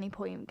don't see any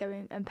point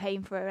going and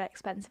paying for an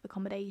expensive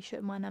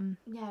accommodation when I'm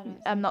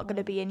not going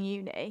to be in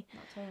uni.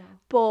 Not at all.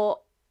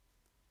 But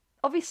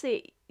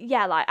obviously,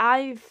 yeah, like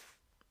I've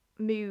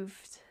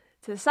moved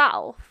to the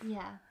south.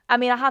 Yeah. I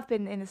mean, I have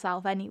been in the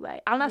south anyway,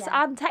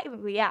 and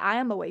technically, I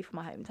am away from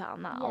my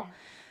hometown now. Yeah.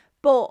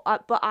 But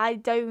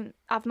I've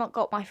not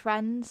got my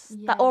friends.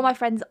 Yeah. Like, all my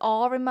friends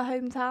are in my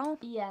hometown.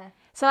 Yeah.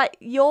 So like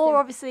you're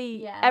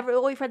obviously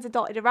all your friends are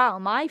dotted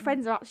around. My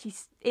friends are actually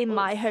in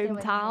my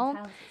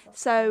hometown.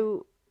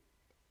 So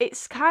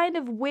it's kind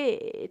of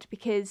weird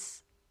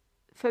because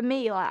for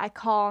me, like, I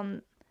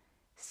can't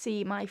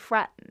see my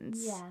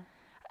friends. Yeah.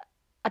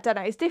 I don't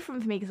know. It's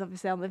different for me because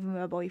obviously I'm living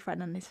with my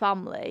boyfriend and his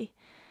family.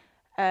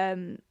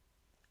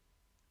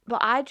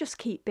 But I just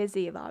keep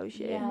busy if I was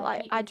you. Yeah,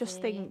 like I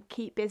just think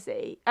keep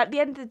busy. At the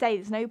end of the day,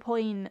 there's no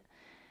point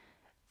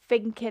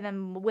thinking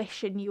and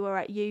wishing you were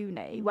at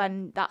uni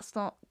when that's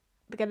not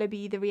going to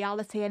be the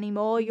reality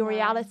anymore. Your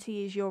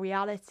reality is your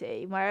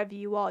reality. Wherever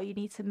you are, you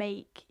need to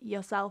make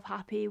yourself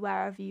happy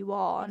wherever you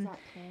are.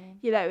 Exactly. And,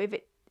 you know,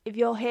 if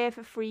you're here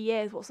for 3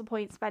 years, what's the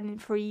point spending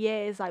 3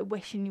 years like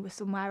wishing you were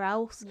somewhere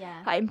else?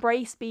 Yeah. Like,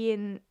 embrace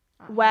being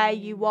where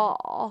you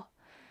are.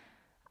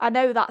 I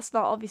know that's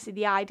not obviously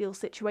the ideal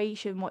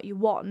situation, what you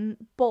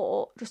want,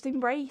 but just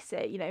embrace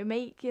it. You know,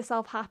 make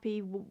yourself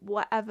happy.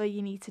 Whatever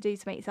you need to do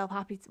to make yourself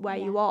happy where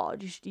you are,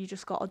 you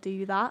just got to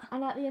do that.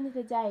 And at the end of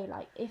the day,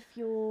 like, if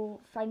your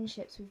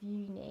friendships with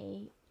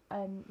uni,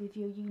 with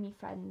your uni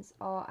friends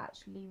are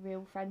actually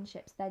real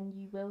friendships, then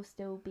there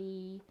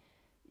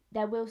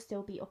will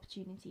still be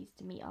opportunities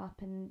to meet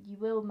up, and you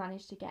will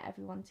manage to get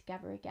everyone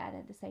together again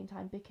at the same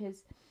time,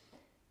 because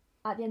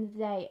at the end of the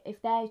day, if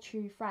they're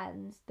true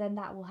friends, then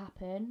that will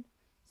happen.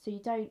 So you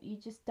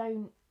just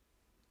don't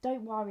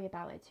worry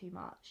about it too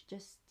much.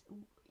 Just,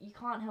 you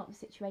can't help the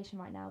situation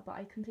right now, but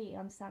I completely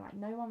understand, like,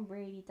 no one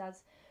really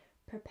does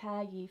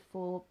prepare you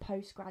for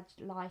post-grad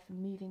life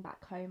and moving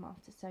back home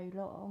after so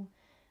long,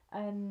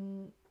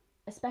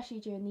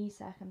 especially during these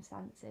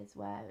circumstances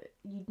where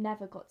you'd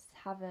never got to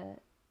have an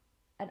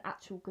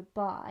actual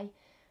goodbye.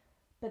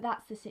 But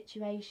that's the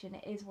situation.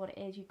 It is what it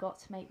is. You've got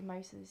to make the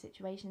most of the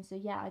situation. So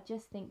yeah, I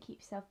just think keep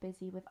yourself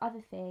busy with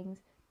other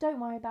things. Don't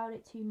worry about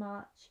it too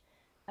much.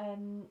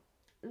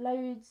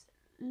 Loads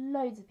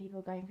of people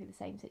are going through the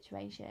same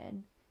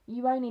situation.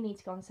 You only need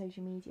to go on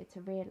social media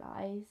to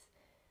realise,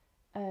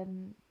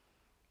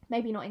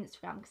 maybe not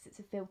Instagram because it's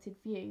a filtered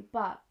view,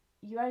 but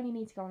you only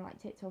need to go on like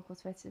TikTok or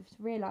Twitter to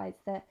realise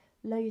that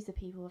loads of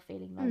people are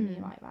feeling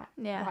lonely right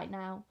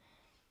now.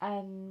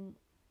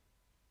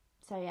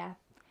 So yeah.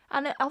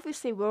 And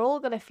obviously, we're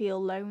all going to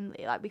feel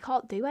lonely. Like, we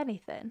can't do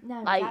anything.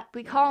 No, like, exactly.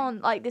 We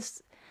can't, like,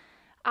 this...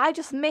 I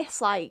just miss,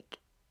 like,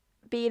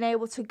 being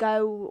able to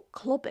go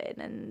clubbing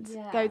and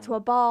go to a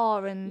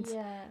bar and,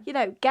 you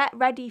know, get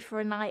ready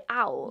for a night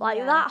out. Like,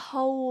 that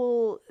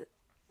whole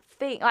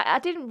think, like, I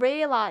didn't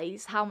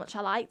realise how much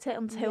I liked it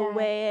until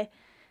we're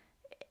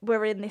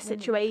in this When you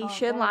situation.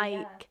 can't go,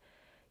 Like,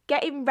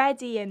 getting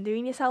ready and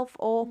doing yourself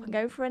up and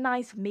going for a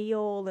nice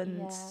meal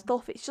and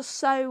stuff. It's just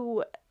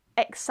so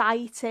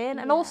exciting.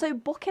 And also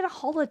booking a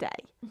holiday.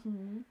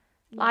 Mm-hmm.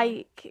 Yeah.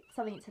 Like,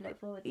 something to look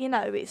forward to. you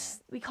know,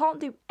 we can't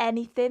do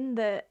anything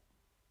that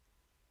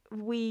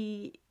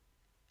we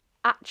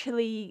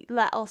actually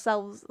let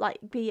ourselves, like,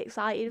 be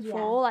excited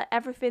for. Like,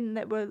 everything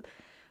that we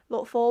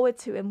look forward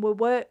to and we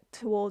work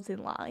towards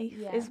in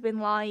life has been,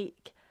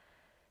 like,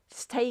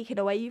 just taken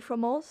away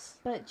from us.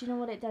 But do you know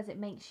what it does? It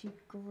makes you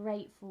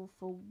grateful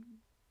for...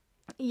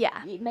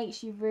 Yeah. It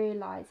makes you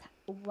realise,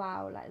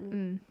 wow, like,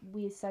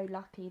 we're so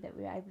lucky that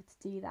we were able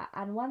to do that.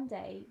 And one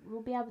day,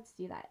 we'll be able to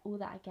do all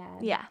that again.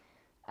 Yeah.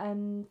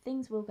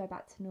 Things will go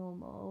back to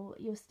normal.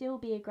 You'll still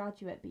be a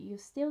graduate, but you'll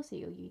still see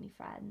your uni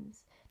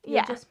friends.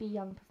 You'll just be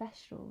young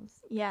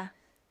professionals. Yeah.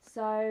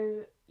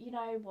 So, you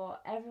know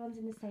what? Everyone's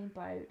in the same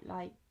boat.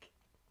 Like,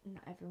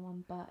 not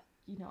everyone, but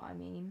you know what I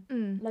mean.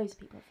 Loads of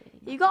people are feeling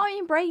that. You got to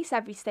embrace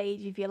every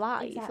stage of your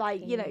life. Exactly.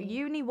 Like, you know,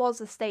 uni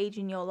was a stage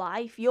in your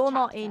life. You're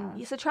not in...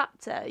 It's a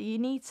chapter. You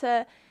need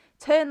to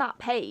turn that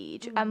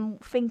page and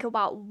think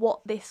about what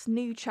this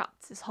new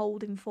chapter's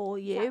holding for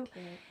you.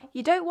 Exactly.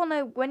 You don't want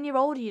to... When you're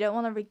older, you don't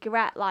want to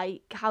regret,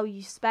 like, how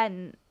you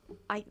spent,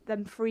 like,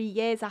 them 3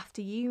 years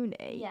after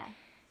uni. Yeah.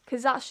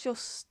 Because that's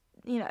just,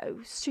 you know,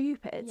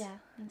 stupid. Yeah,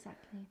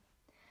 exactly.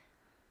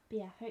 But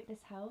yeah, hope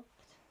this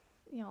helped.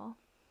 Yeah.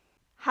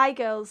 Hi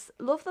girls,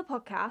 love the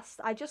podcast.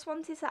 I just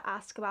wanted to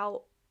ask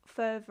about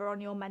further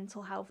on your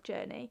mental health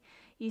journey.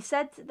 You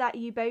said that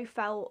you both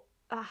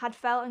had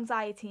felt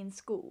anxiety in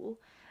school.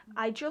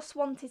 I just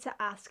wanted to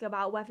ask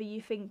about whether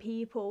you think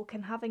people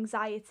can have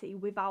anxiety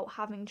without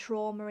having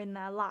trauma in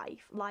their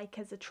life, like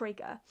as a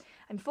trigger.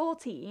 I'm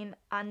 14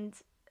 and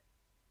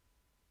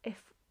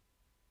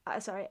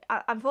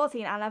I'm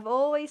 14 and I've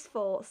always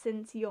thought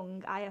since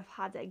young I have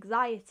had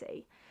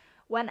anxiety.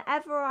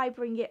 Whenever I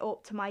bring it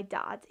up to my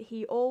dad,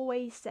 he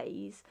always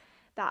says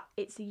that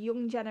it's a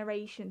young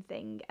generation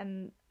thing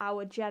and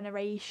our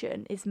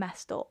generation is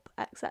messed up,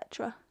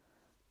 etc.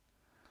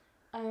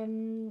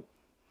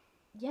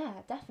 Yeah,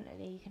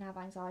 definitely. You can have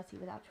anxiety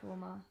without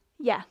trauma.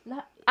 Yeah.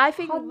 I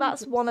think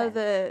that's one of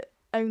the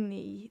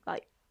only,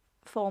 like,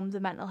 forms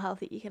of mental health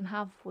that you can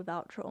have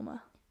without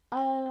trauma.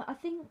 I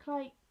think,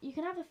 like, you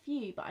can have a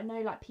few, but I know,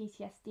 like,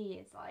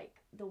 PTSD is, like,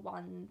 the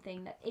one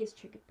thing that is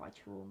triggered by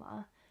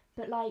trauma.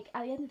 But, like,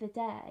 at the end of the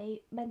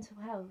day, mental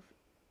health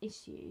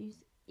issues,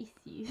 I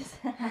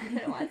don't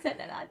know why I said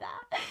it like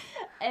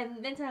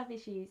that, mental health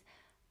issues,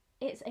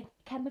 it's a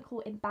chemical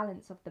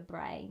imbalance of the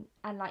brain,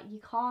 and, like, you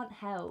can't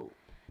help.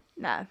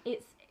 No.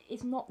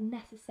 It's not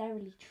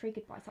necessarily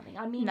triggered by something.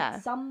 I mean,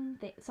 some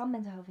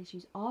mental health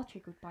issues are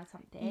triggered by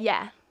something.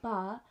 Yeah.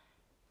 But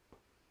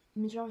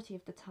majority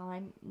of the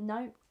time,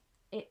 no,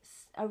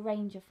 it's a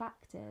range of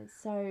factors.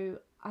 So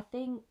I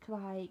think,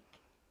 like,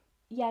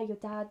 yeah, your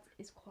dad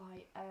is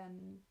quite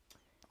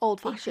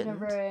old-fashioned.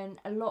 Ignorant.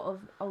 A lot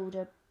of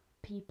older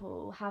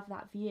people have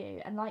that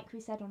view, and like we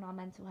said on our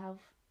mental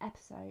health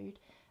episode,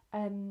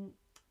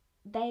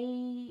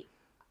 they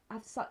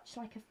have such,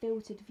 like, a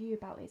filtered view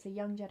about it. It's a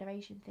young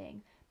generation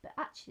thing, but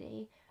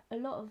actually a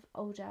lot of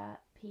older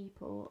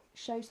people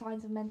show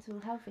signs of mental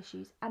health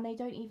issues and they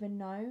don't even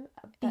know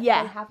that they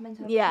have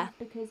mental health issues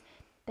because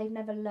they've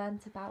never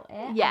learnt about it.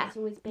 And it's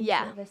always been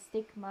sort of a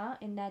stigma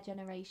in their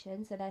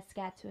generation, so they're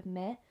scared to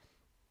admit.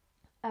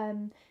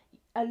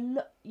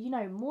 You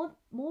know,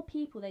 more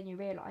people than you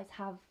realise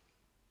have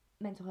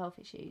mental health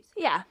issues.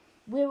 Yeah.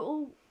 We're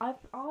all...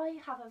 I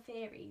have a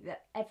theory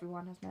that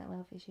everyone has mental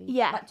health issues.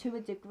 Yeah. Like, to a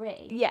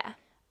degree. Yeah.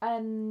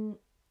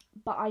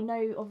 But I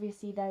know,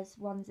 obviously, there's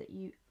ones that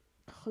you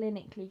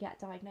clinically get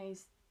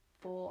diagnosed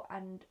for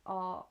and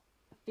are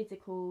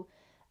physical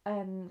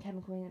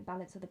chemical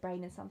imbalance of the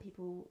brain, and some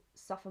people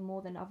suffer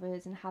more than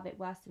others and have it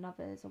worse than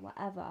others or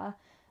whatever.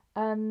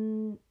 But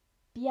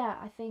yeah,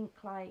 I think,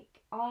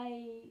 like,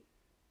 I've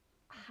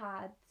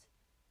had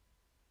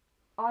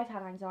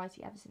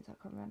anxiety ever since I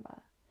can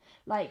remember.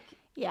 Like,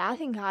 yeah, I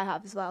think I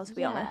have as well, to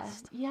be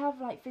honest. You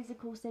have, like,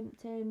 physical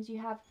symptoms.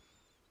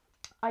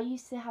 I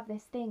used to have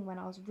this thing when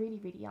I was really,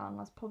 really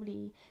young.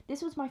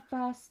 This was my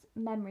first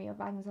memory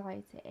of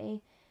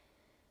anxiety,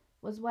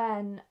 was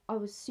when I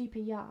was super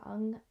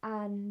young,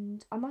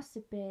 and I must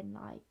have been,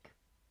 like,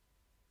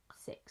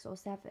 6 or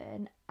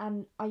 7,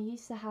 and I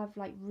used to have,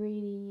 like,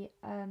 really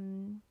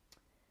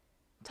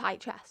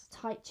tight chest.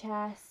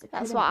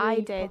 That's what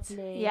I did.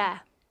 Properly. Yeah.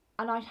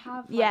 And I'd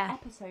have, like,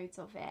 episodes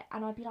of it,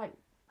 and I'd be like,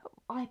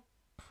 I'm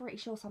pretty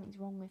sure something's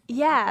wrong with me.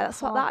 Yeah,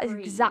 that is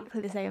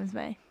exactly the same as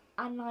me.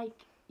 And,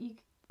 like,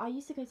 I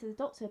used to go to the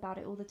doctor about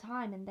it all the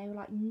time, and they were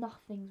like,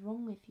 nothing's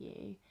wrong with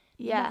you.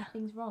 Yeah.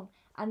 Nothing's wrong.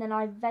 And then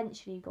I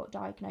eventually got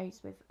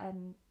diagnosed with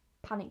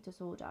panic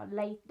disorder.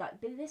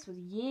 This was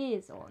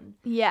years on.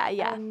 Yeah,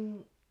 yeah.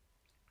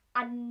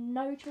 And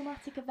no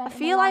traumatic event. I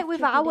feel like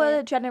with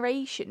our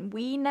generation,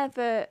 we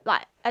never,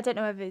 like, I don't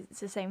know if it's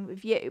the same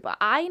with you, but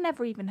I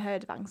never even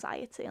heard of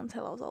anxiety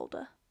until I was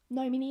older.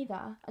 No, me neither.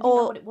 I didn't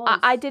know what it was.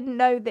 I didn't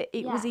know that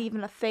it was Yeah.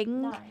 even a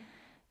thing. No.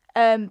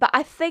 But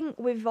I think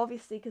with,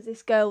 obviously, because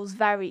this girl's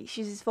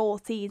she's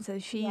 14, so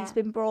she's Yeah.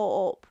 been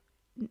brought up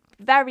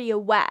very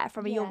aware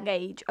from a Yeah. young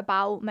age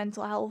about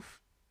mental health.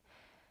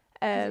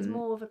 Because it's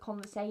more of a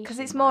conversation. Because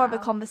it's more of a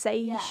now.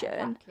 conversation.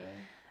 Yeah,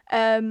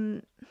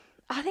 exactly.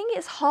 I think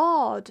it's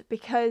hard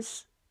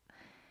because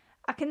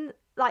I can,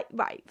 like,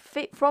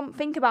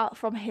 think about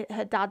from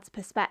her dad's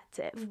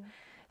perspective. Mm.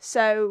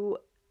 So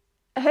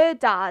her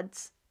dad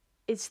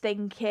is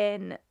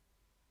thinking,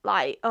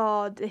 like,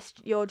 oh,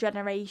 your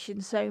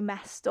generation's so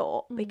messed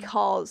up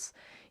because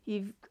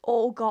you've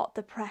all got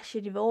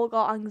depression, you've all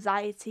got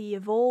anxiety,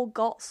 you've all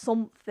got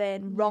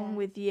something wrong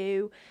with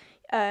you,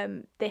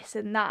 this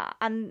and that.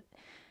 And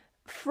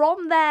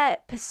from their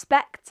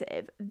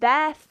perspective,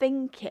 they're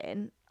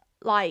thinking,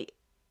 like,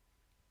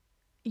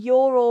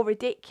 you're all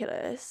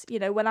ridiculous. You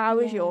know, when I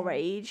was your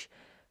age,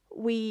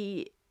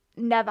 we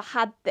never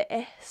had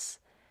this.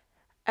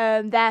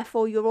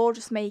 Therefore, you're all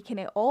just making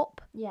it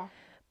up. Yeah.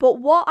 But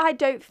what I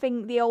don't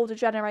think the older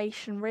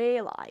generation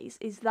realise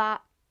is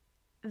that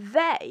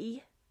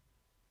they,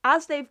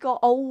 as they've got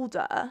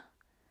older,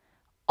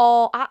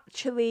 are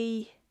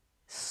actually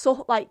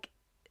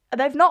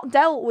they've not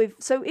dealt with.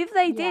 So if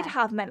they did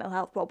have mental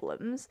health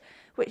problems,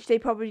 which they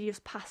probably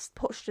just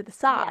pushed to the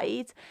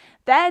side,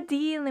 they're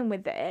dealing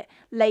with it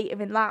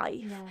later in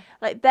life. Yeah.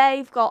 Like,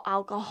 they've got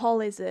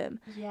alcoholism,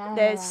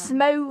 they're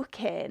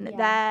smoking,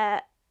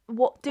 they're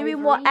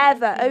doing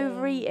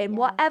overeating,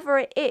 whatever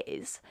it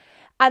is.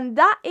 And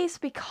that is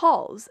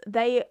because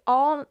they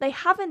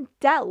haven't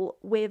dealt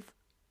with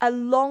a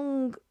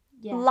long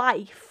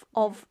life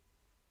of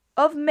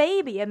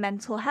maybe a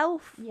mental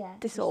health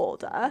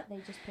disorder. They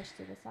just push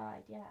to the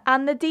side,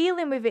 And they're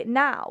dealing with it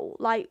now.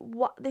 Like,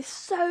 there's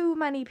so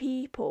many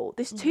people.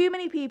 There's too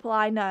many people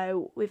I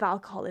know with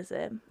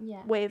alcoholism.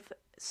 Yeah. With,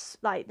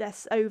 like,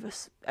 this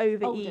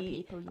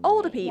overeat.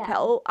 Older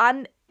people.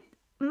 And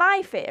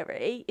my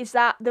theory is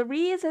that the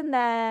reason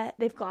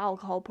they've got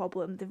alcohol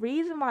problem, the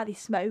reason why they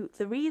smoke,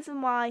 the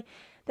reason why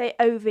they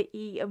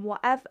overeat and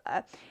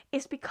whatever,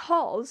 is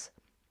because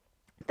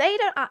they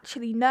don't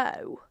actually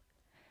know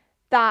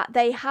that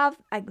they have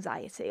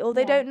anxiety, or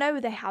they don't know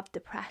they have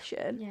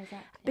depression. Yeah,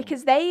 exactly.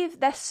 Because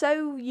they're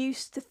so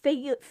used to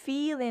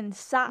feeling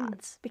sad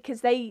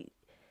because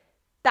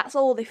that's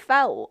all they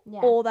felt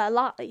all their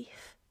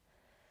life.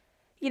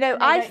 You know,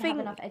 I think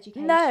have enough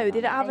education. No, they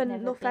don't have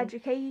enough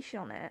education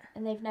on it.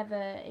 And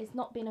it's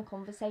not been a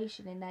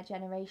conversation in their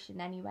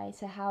generation anyway,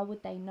 so how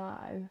would they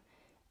know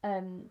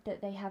that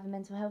they have a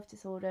mental health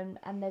disorder?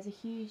 And there's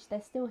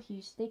still a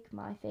huge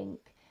stigma. I think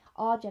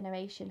our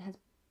generation has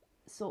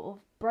sort of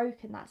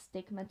broken that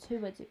stigma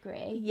to a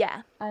degree.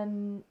 Yeah.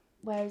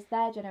 Whereas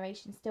their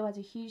generation still has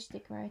a huge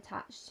stigma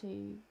attached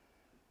to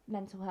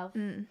mental health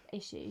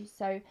issues.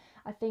 So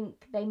I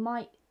think they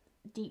might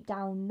deep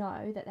down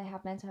know that they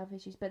have mental health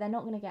issues, but they're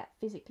not going to get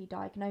physically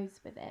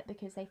diagnosed with it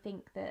because they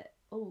think that,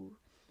 oh,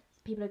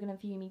 people are going to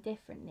view me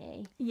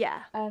differently. Yeah.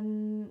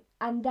 And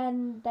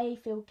then they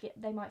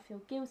might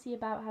feel guilty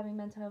about having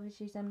mental health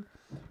issues and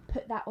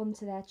put that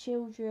onto their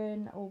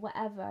children or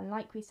whatever. And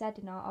like we said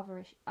in our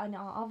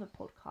other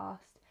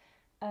podcast,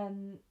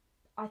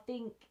 I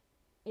think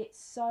it's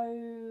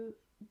so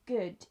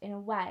good in a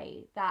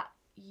way that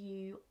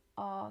you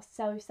are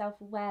so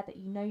self-aware that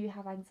you know you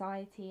have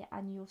anxiety,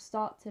 and you'll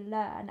start to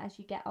learn as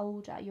you get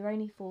older. You're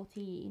only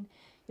 14.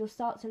 You'll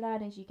start to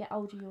learn as you get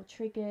older your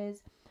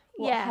triggers,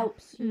 what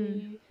helps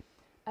you,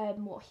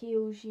 what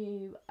heals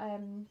you,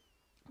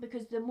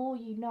 because the more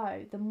you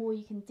know, the more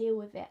you can deal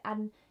with it.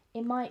 And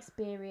in my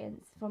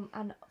experience from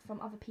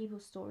other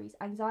people's stories,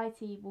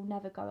 anxiety will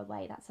never go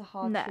away. That's a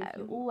hard truth.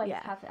 You always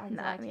have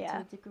anxiety to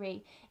a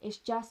degree. It's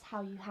just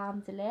how you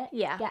handle it.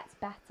 It gets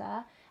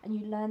better and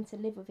you learn to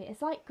live with it.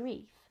 It's like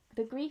grief.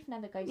 The grief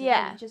never goes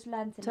away. You just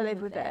learn to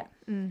live with it.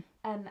 And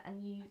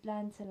you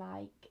learn to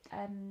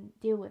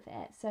deal with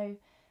it. So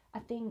I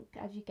think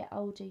as you get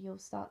older, you'll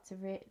start to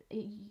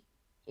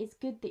it's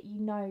good that you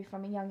know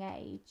from a young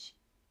age,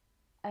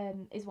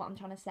 is what I'm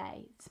trying to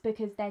say. It's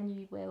because then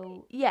you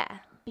will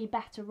be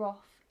better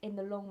off in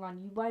the long run.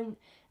 You won't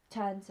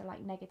turn to like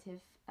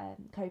negative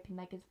coping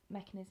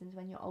mechanisms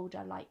when you're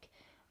older, like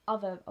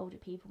other older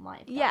people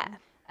might have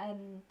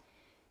done.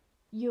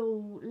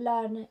 You'll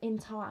learn in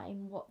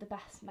time what the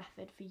best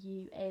method for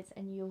you is,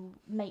 and you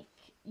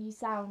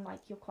sound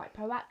like you're quite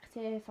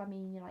proactive. I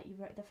mean,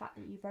 the fact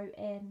that you wrote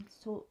in to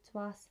talk to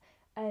us,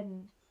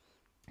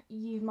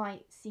 you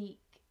might seek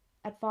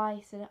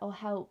advice or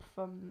help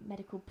from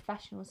medical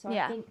professionals. So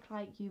I think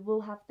like you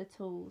will have the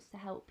tools to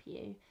help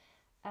you.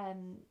 I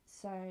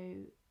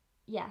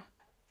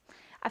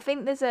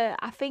think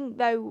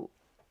though,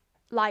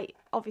 like,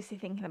 obviously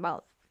thinking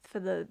about for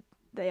the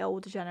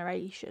older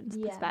generation's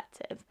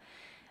perspective,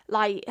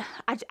 like,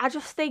 I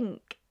just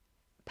think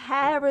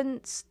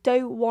parents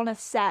don't want to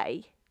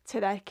say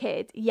to their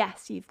kid,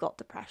 yes, you've got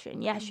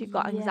depression, yes, you've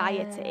got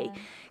anxiety,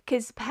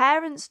 because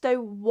parents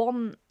don't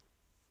want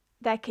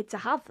their kid to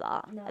have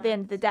that at the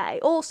end of the day.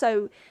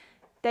 Also,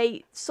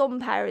 some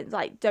parents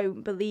like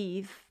don't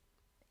believe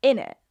in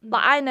it.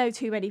 Like, I know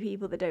too many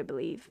people that don't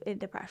believe in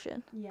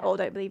depression Yeah. or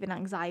don't believe in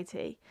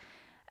anxiety,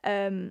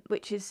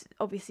 which is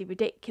obviously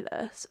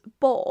ridiculous.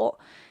 But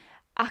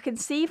I can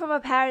see from a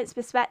parent's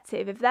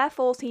perspective, if their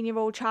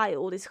 14-year-old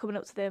child is coming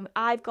up to them,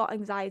 I've got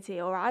anxiety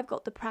or I've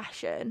got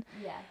depression,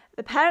 Yeah.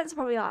 the parents are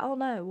probably like, oh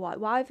no,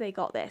 why have they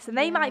got this? And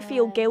they might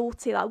feel Yeah.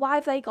 guilty, like, why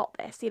have they got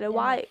this? You know, They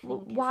why, might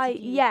think it's why, to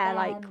do with yeah, them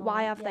like,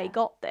 why or- have they yeah.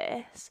 got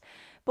this?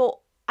 But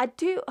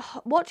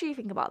what do you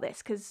think about this?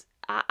 Because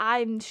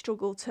I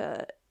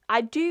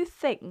do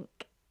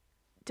think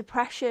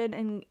depression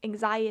and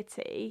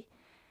anxiety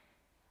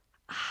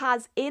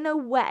has, in a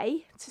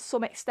way, to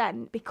some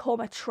extent, become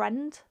a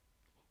trend.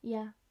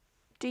 Yeah.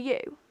 Do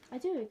you? I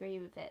do agree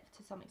with it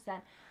to some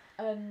extent.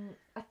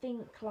 I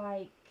think,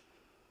 like,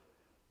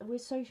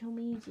 with social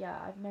media,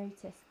 I've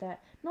noticed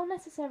that not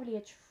necessarily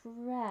a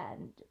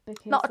trend,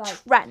 because Not a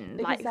like, trend,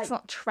 because, like, like, it's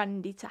not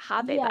trendy to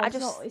have it, yeah, but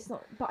it's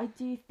not. But I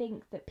do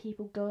think that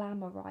people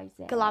glamorize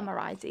it.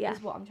 glamorise it, yeah.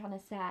 Is what I'm trying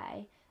to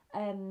say.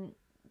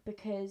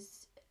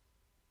 Because,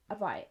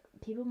 right,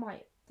 people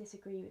might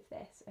disagree with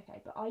this,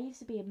 okay, but I used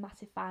to be a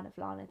massive fan of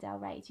Lana Del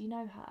Rey. Do you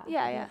know her?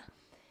 Yeah.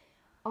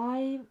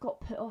 I got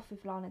put off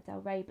with Lana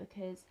Del Rey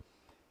because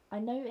I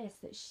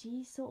noticed that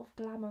she sort of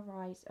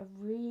glamorized a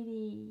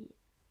really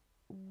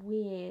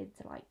weird,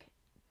 like,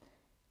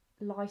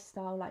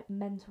 lifestyle, like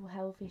mental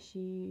health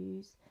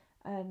issues,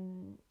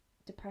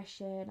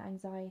 depression,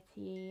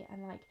 anxiety,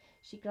 and like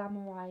she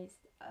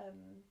glamorized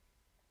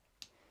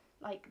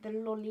like the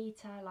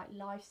Lolita like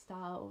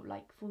lifestyle,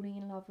 like falling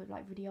in love with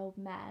like really old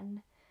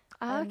men.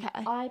 Okay.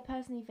 I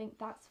personally think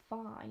that's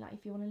fine, like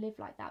if you want to live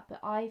like that, but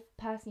I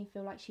personally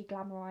feel like she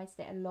glamorized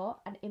it a lot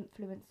and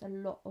influenced a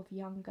lot of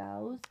young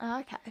girls.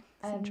 Okay,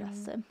 that's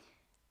interesting.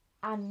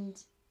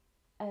 And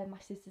my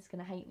sister's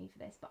gonna hate me for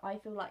this, but I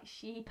feel like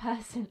she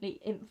personally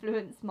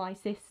influenced my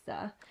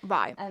sister,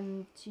 Right.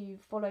 to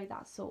follow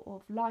that sort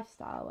of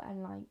lifestyle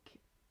and like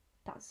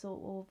that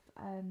sort of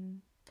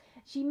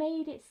she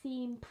made it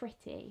seem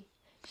pretty.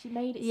 She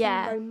made it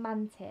seem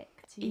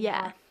romantic to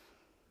have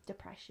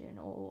depression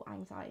or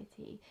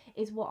anxiety,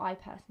 is what I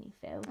personally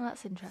feel. Well,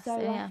 that's interesting.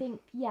 So I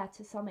think,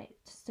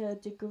 to a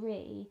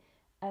degree,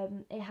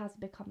 it has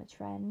become a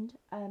trend.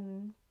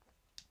 And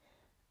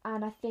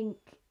I think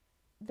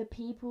the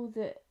people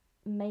that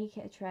make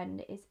it a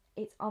trend,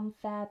 it's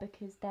unfair,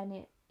 because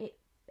then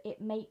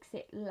it makes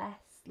it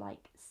less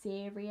like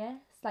serious.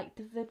 Like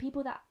the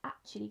people that are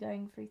actually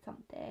going through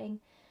something,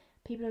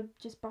 people will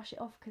just brush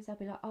it off because they'll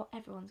be like, oh,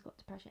 everyone's got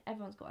depression,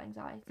 everyone's got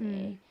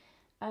anxiety.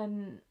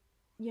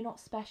 You're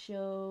not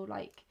special,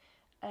 like,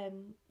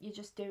 you're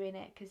just doing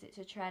it because it's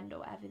a trend or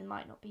whatever. They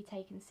might not be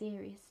taken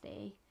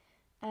seriously.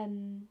 But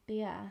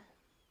yeah,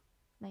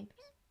 maybe.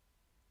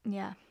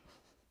 Yeah.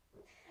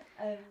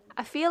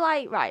 I feel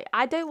like, right,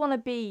 I don't want to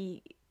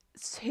be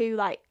too,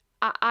 like,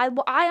 I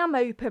am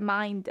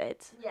open-minded,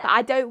 but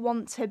I don't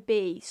want to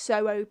be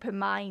so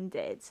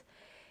open-minded,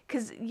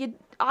 because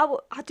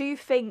I do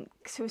think,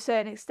 to a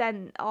certain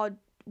extent,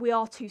 we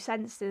are too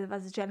sensitive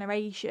as a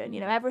generation.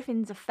 You know,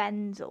 everything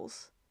offends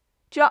us.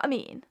 Do you know what I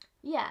mean?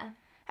 Yeah.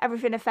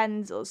 Everything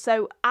offends us.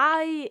 So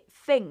I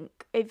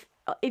think if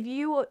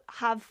you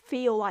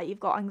feel like you've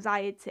got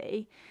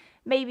anxiety,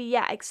 maybe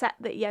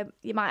accept that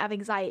you might have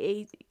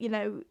anxiety. You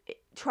know,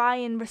 try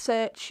and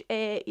research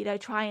it. You know,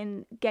 try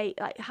and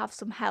have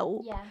some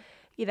help. Yeah.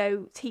 You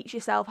know, teach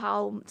yourself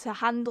how to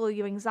handle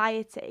your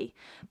anxiety.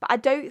 But I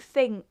don't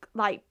think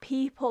like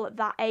people at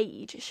that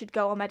age should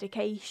go on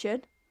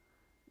medication.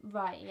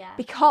 Right. Yeah.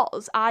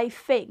 Because I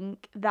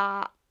think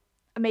that,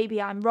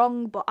 maybe I'm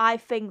wrong, but I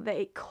think that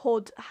it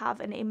could have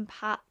an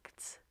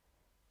impact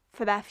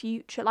for their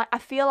future. Like, I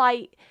feel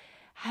like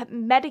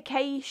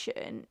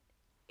medication,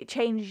 it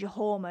changes your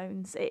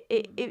hormones.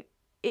 It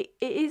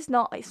is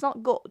not. It's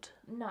not good.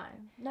 No,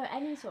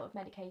 any sort of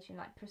medication,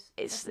 like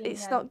it's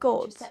not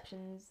good.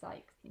 Contraception's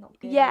like not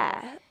good.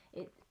 Yeah.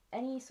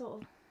 Any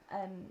sort of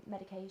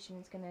medication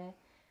is gonna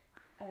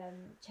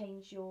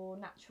change your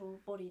natural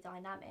body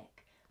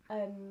dynamic.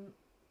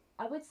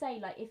 I would say,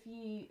 like,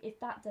 if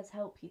that does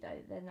help you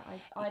though, then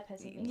I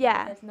personally think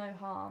that there's no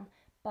harm.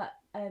 But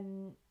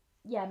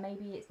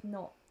maybe it's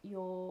not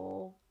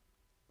your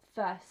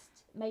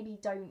first. Maybe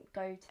don't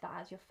go to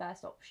that as your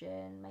first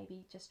option.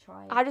 Maybe just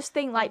try. I just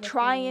think, like,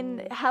 try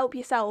and help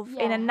yourself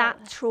in a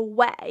natural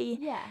way.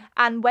 Yeah.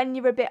 And when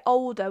you're a bit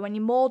older, when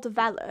you're more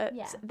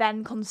developed,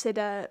 then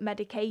consider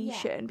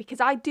medication. Because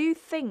I do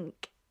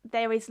think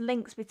there is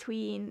links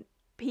between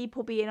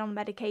people being on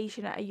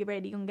medication at a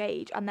really young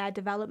age and their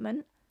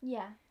development.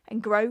 Yeah.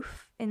 And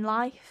growth in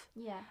life.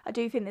 Yeah. I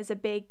do think there's a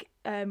big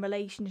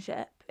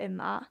relationship in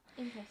that.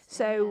 Interesting.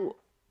 So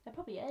there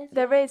probably is.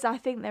 There is. I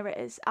think there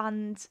is.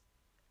 And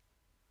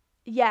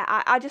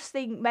I just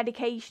think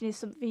medication is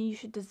something you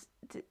should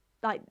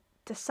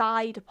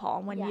decide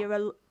upon when you're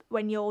developed.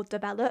 A little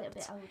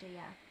bit older,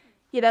 yeah.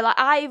 You know, like,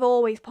 I've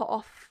always put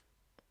off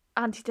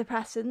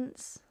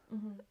antidepressants.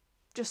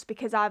 Just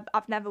because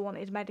I've never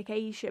wanted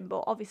medication,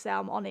 but obviously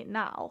I'm on it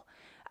now.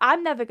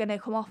 I'm never going to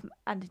come off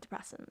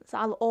antidepressants.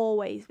 I'll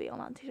always be on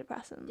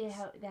antidepressants.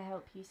 They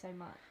help you so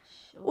much.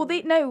 Well,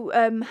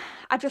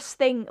 I just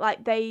think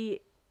like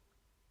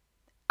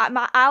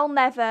I'll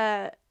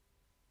never.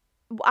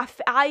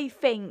 I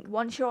think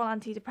once you're on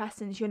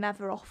antidepressants, you're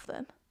never off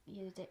them.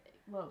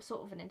 Well,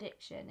 sort of an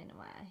addiction in a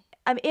way.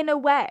 In a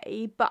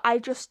way, but I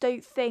just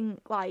don't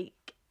think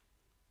like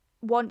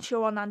once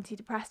you're on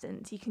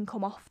antidepressants, you can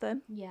come off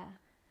them. Yeah.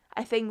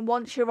 I think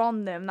once you're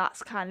on them,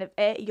 that's kind of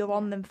it. You're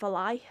on them for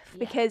life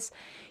because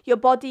your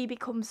body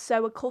becomes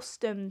so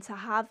accustomed to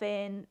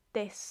having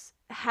this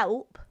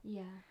help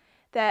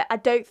that I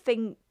don't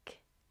think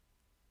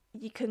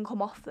you can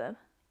come off them.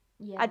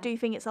 Yeah. I do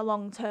think it's a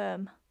long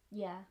term.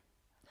 Yeah.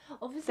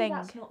 Obviously,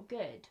 that's not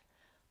good,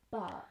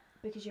 but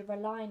because you're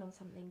relying on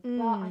something.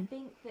 But I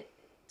think that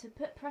to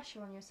put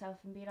pressure on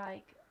yourself and be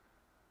like,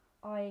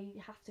 I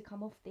have to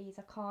come off these.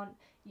 I can't.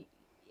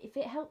 If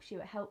it helps you,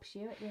 it helps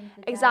you at the end of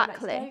the day.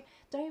 Exactly. Like,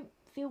 don't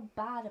feel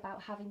bad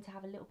about having to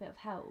have a little bit of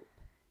help.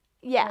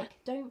 Yeah.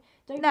 Like, don't.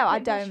 No, I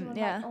don't. On,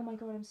 yeah. Like, oh my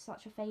god, I'm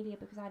such a failure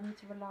because I need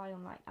to rely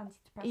on like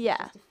antidepressants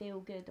just to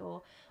feel good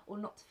or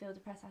not to feel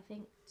depressed. I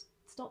think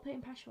stop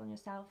putting pressure on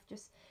yourself.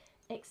 Just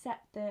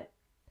accept that.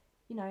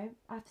 You know,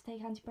 I have to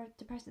take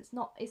antidepressants.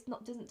 It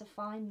doesn't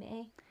define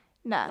me.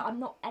 No. Like, I'm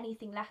not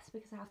anything less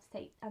because I have to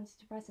take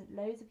antidepressants.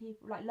 Loads of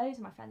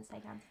my friends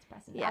take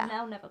antidepressants, and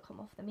they'll never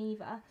come off them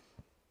either.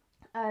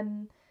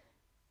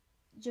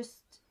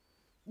 Just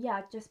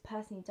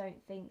personally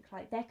don't think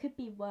like there could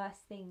be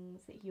worse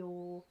things that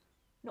you're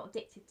not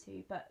addicted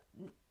to, but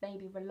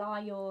maybe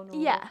rely on.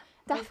 Or,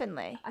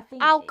 definitely. I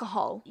think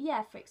alcohol.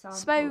 For example,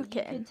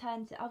 smoking. You could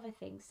turn to other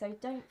things. So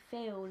don't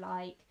feel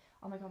like,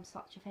 oh my god, I'm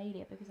such a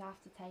failure because I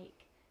have to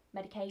take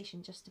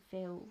medication just to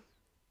feel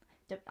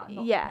not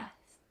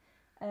depressed.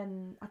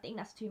 I think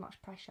that's too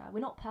much pressure. We're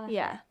not perfect.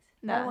 Yeah.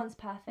 No one's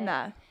perfect. No.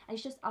 And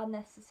it's just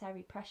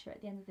unnecessary pressure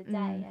at the end of the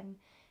day. And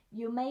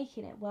you're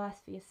making it worse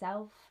for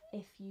yourself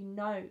if you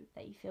know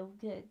that you feel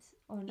good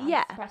on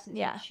antidepressants.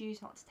 You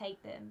choose not to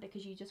take them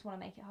because you just want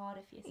to make it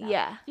harder for yourself.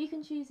 Yeah. If you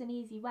can choose an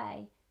easy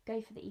way,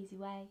 go for the easy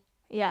way.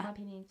 Yeah. In my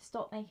opinion,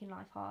 stop making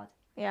life hard.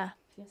 Yeah.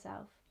 For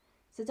yourself.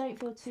 So don't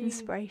feel too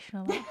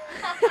inspirational.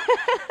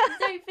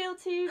 Don't feel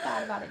too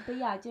bad about it. But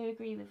yeah, I do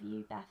agree with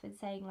you, Beth, in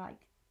saying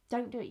like,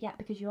 don't do it yet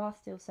because you are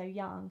still so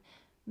young.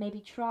 Maybe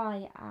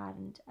try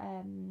and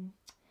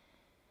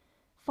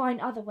find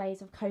other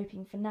ways of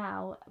coping for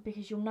now,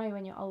 because you'll know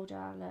when you're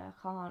older, look,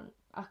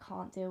 I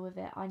can't deal with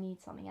it. I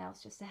need something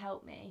else just to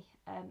help me.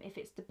 If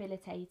it's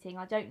debilitating,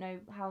 I don't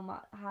know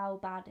how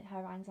bad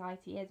her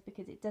anxiety is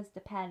because it does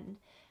depend.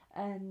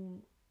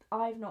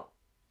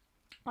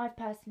 I've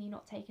personally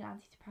not taken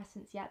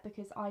antidepressants yet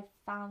because I've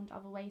found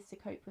other ways to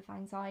cope with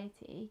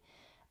anxiety.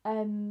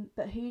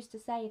 But who's to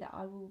say that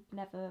I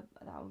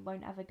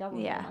won't ever go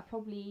on them?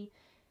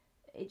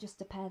 It just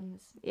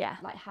depends. Yeah.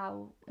 Like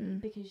how,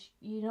 because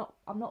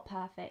I'm not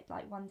perfect.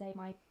 Like one day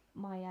my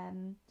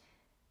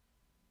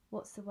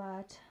what's the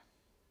word?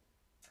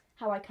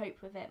 How I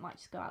cope with it might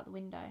just go out the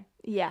window.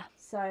 Yeah.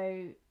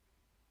 So,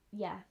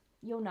 yeah,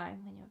 you'll know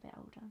when you're a bit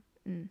older.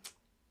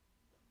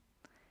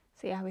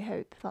 So yeah, we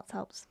hope that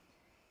helps.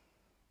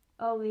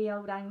 Oh, the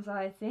old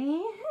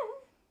anxiety.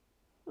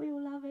 We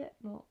all love it.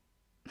 Not.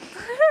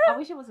 I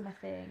wish it wasn't a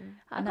thing.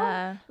 I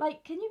know.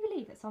 Like, can you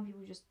believe that some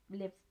people just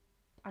live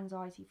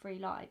anxiety-free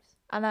lives?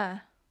 I know.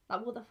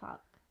 Like, what the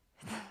fuck?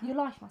 Your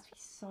life must be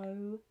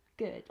so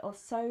good, or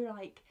so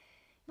like,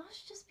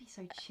 must just be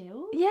so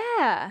chill.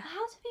 Yeah.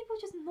 How do people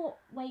just not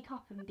wake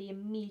up and be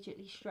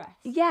immediately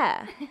stressed?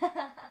 Yeah.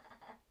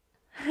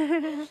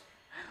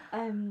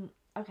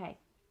 Okay.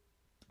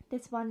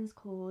 This one's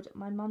called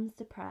My Mum's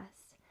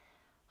Depressed.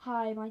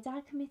 Hi, my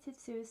dad committed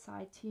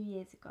suicide 2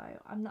 years ago.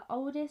 I'm the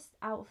oldest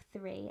out of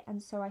 3,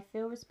 and so I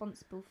feel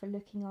responsible for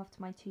looking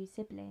after my 2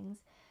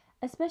 siblings,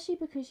 especially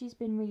because she's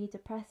been really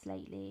depressed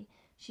lately.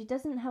 She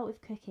doesn't help with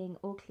cooking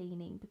or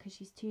cleaning because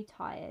she's too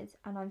tired,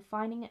 and I'm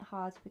finding it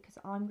hard because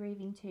I'm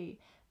grieving too,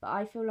 but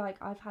I feel like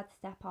I've had to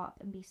step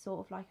up and be sort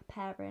of like a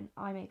parent.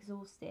 I'm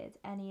exhausted.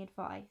 Any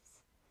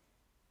advice?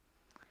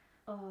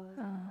 Oh.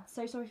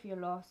 So sorry for your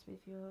loss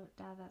with your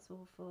dad. That's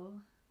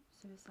awful.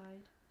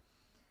 Suicide.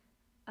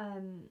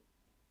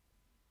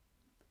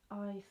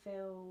 I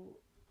feel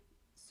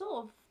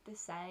sort of the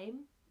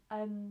same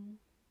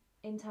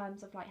in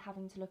terms of like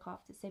having to look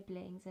after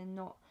siblings and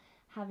not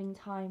having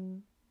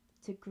time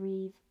to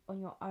grieve on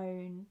your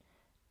own,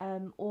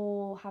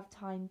 or have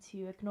time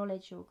to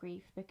acknowledge your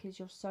grief because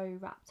you're so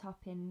wrapped up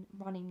in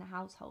running the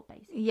household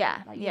basically.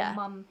 Like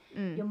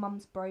your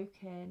mum's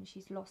broken,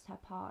 she's lost her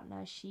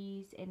partner,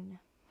 she's in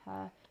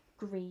her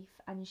grief,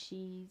 and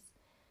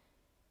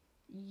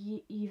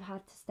you've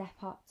had to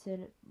step up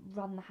to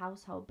run the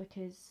household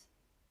because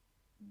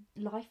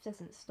life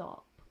doesn't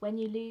stop. When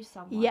you lose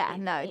someone,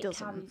 it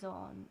doesn't. Carries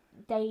on.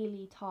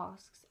 Daily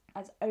tasks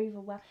as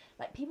overwhelming.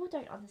 Like, people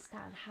don't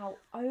understand how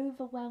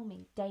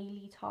overwhelming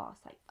daily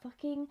tasks, like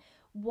fucking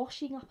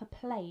washing up a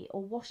plate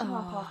or washing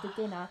up after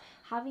dinner,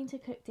 having to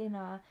cook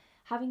dinner,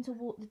 having to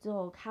walk the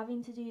dog,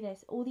 having to do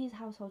this, all these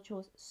household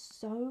chores,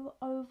 so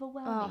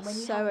overwhelming. Oh,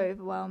 so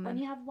overwhelming. When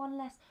you have one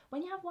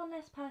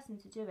less person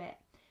to do it,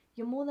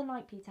 you're more than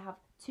likely to have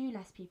two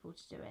less people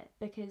to do it,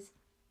 because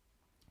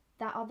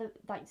that other,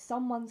 like,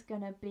 someone's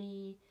gonna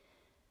be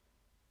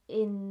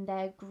in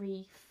their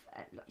grief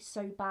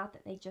so bad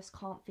that they just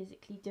can't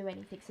physically do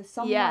anything, so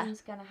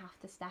someone's gonna have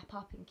to step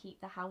up and keep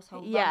the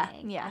household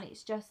running. And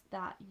it's just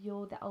that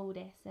you're the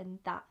oldest and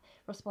that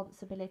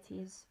responsibility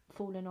has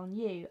fallen on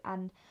you,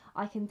 and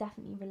I can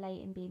definitely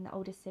relate in being the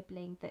oldest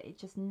sibling that it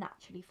just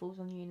naturally falls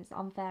on you, and as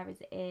unfair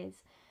as it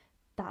is,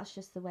 that's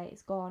just the way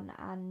it's gone.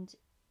 And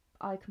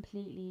I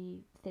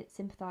completely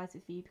sympathise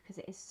with you, because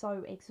it is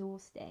so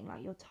exhausting.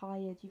 Like, you're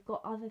tired, you've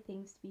got other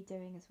things to be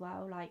doing as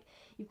well, like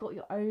you've got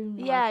your own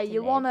life to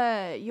you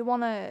live.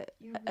 wanna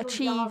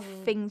achieve young.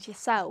 things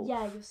yourself.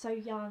 Yeah, you're so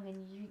young,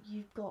 and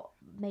you've got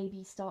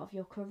maybe start of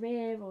your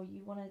career, or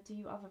you want to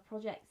do other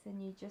projects,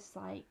 and you just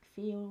like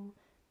feel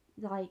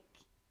like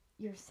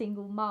you're a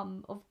single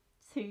mum of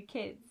 2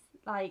 kids,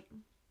 like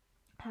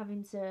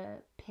having to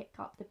pick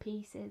up the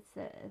pieces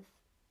that have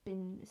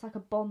been, it's like a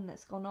bomb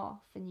that's gone off,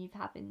 and you've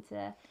having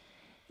to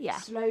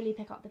slowly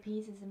pick up the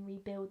pieces and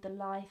rebuild the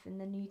life and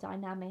the new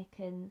dynamic,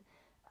 and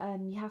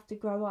you have to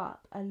grow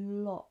up a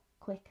lot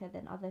quicker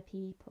than other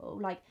people.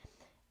 Like,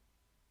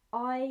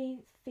 I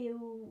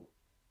feel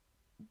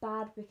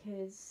bad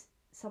because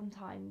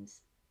sometimes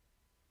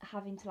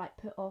having to like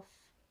put off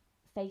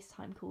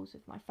FaceTime calls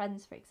with my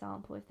friends, for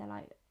example, if they're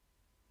like,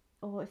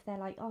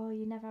 oh,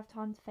 you never have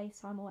time to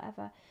FaceTime or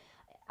whatever,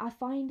 I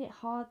find it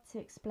hard to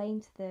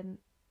explain to them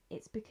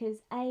it's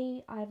because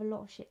I have a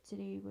lot of shit to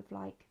do with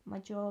like my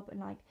job and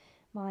like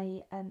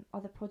my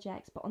other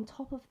projects, but on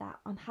top of that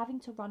I'm having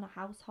to run a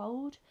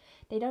household.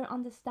 They don't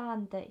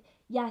understand that,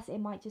 yes, it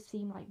might just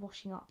seem like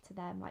washing up to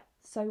them, like,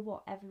 so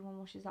what, everyone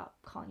washes up,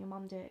 can't your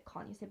mum do it,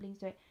 can't your siblings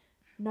do it?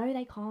 No,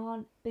 they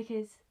can't,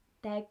 because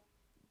they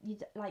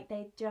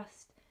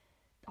just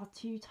are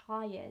too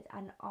tired,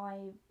 and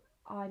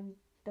I'm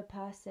the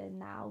person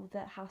now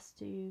that has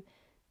to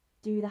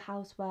do the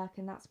housework,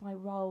 and that's my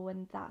role,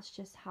 and that's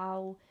just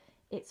how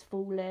it's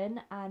fallen.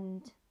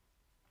 And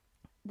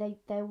they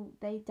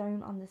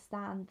don't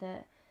understand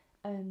that.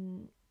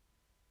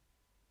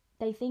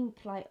 They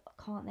think like,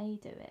 can't they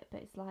do it?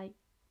 But it's like,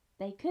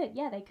 they could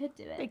do it.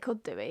 They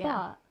could do it, yeah.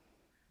 But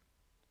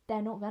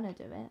they're not gonna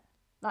do it.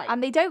 Like,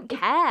 and they don't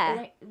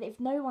care. If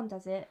no one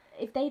does it,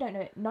 if they don't do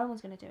it, no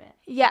one's gonna do it.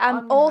 Yeah,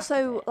 and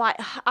also, like,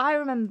 I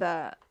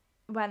remember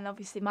when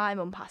obviously my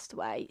mum passed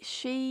away.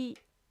 She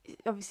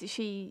was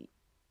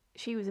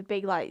a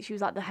big, like, she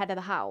was like the head of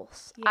the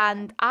house. Yeah.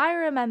 And I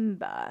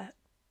remember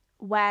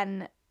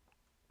when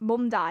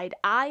mum died,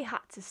 I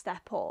had to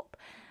step up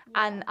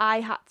and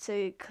I had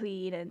to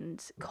clean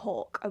and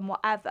cook and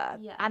whatever.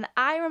 Yeah. And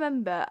I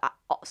remember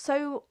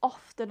so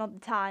often on the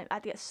time,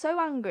 I'd get so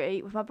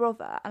angry with my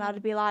brother and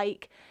I'd be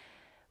like,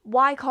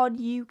 why can't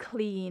you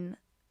clean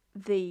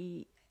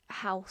the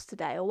house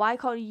today? Or why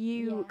can't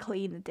you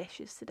clean the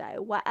dishes today?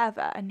 Or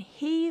whatever. And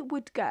he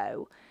would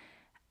go,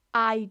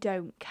 I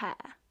don't care.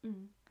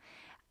 Mm.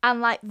 And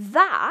like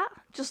that,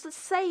 just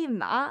saying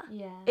that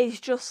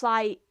is just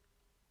like,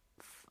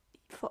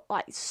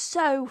 like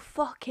so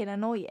fucking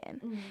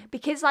annoying,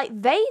 because like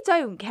they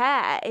don't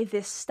care if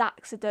there's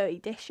stacks of dirty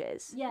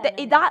dishes.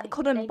 That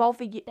couldn't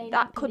bother you.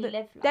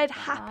 They'd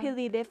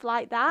happily live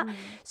like that.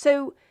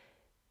 So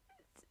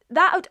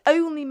that would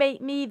only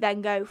make me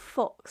then go,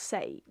 fuck's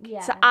sake.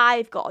 So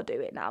I've got to do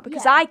it now,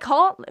 because I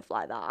can't live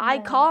like that. I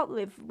can't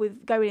live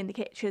with going in the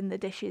kitchen, the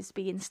dishes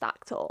being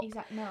stacked up.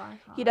 Exactly. No, I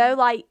can't. You know,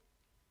 like,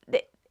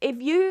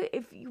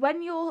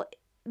 when you're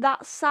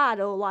that sad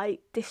or like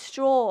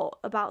distraught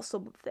about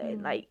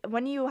something, like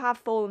when you have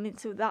fallen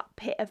into that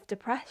pit of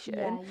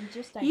depression,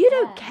 you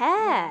don't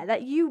care.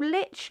 Like, you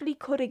literally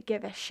couldn't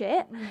give a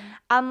shit.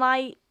 And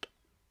like,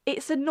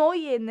 it's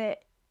annoying that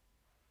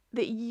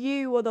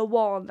you are the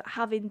one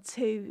having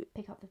to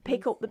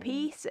pick up the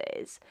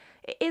pieces.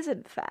 It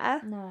isn't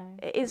fair. No,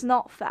 it is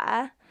not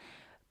fair.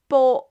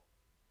 But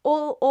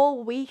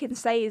all we can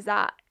say is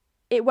that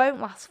it won't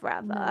last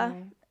forever.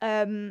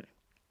 No.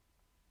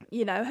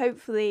 You know,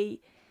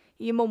 hopefully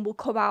your mum will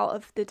come out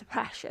of the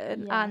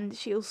depression and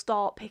she'll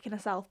start picking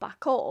herself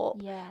back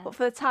up. But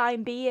for the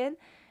time being,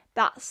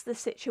 that's the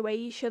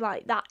situation.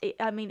 Like that,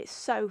 it's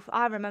so.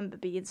 I remember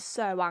being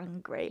so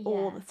angry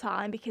all the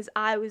time, because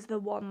I was the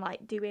one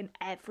like doing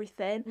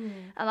everything,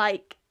 and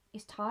like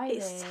it's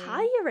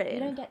tiring. You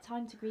don't get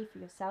time to grieve for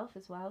yourself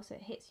as well, so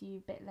it hits you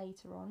a bit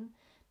later on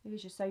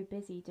because you're so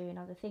busy doing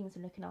other things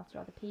and looking after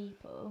other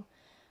people.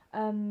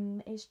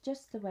 It's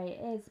just the way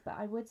it is. But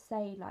I would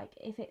say, like,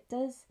 if it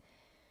does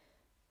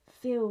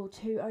feel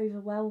too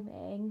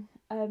overwhelming,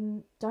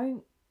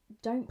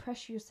 don't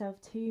pressure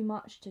yourself too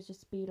much to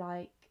just be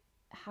like,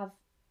 have,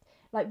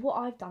 like, what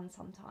I've done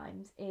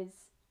sometimes is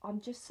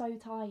I'm just so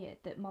tired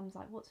that mum's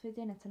like, what's for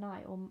dinner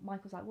tonight, or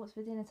Michael's like, what's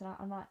for dinner tonight?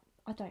 I'm like,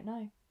 I don't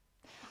know.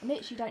 I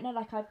literally don't know.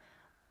 I've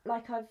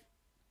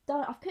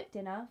cooked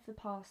dinner for the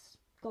past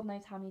God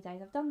knows how many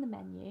days. I've done the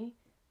menu,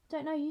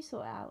 don't know, you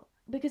sort it out.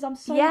 Because I'm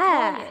so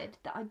Yeah. tired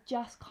that I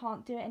just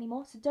can't do it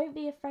anymore. So don't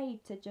be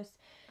afraid to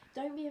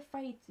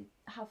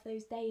have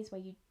those days where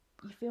you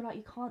feel like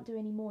you can't do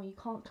anymore, you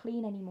can't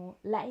clean anymore.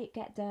 Let it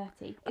get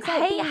dirty. It's I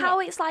like hate how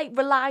it's like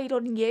relied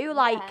on you.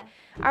 Like, Yeah.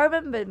 I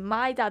remember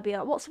my dad being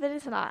like, "What's for dinner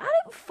tonight?" I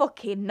don't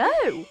fucking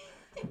know.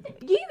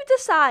 You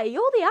decide.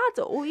 You're the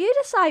adult. You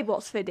decide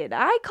what's for dinner.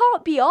 I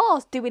can't be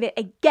arsed doing it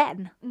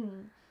again.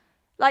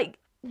 Like,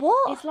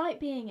 what? It's like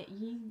being at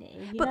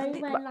uni. You But know the-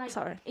 when like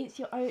sorry. it's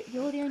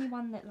you're the only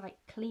one that like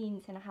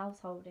cleans in a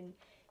household, and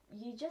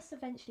you just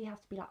eventually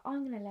have to be like,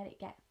 I'm gonna let it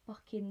get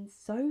fucking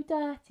so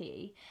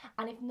dirty,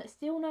 and if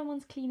still no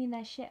one's cleaning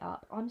their shit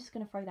up, I'm just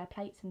gonna throw their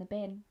plates in the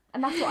bin,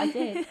 and that's what I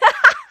did.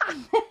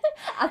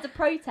 As a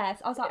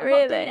protest, I was like, I'm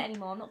not doing it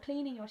anymore. I'm not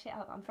cleaning your shit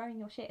up. I'm throwing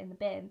your shit in the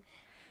bin,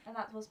 and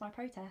that was my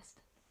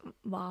protest.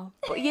 Wow.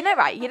 But you know,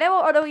 right? You know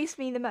what annoys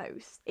me the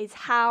most is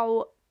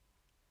how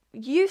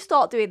you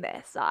start doing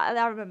this. And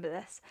I remember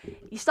this.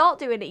 You start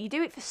doing it. You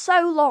do it for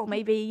so long,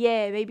 maybe a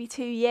year, maybe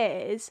 2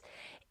 years.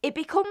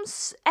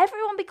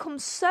 Everyone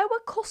becomes so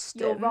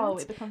accustomed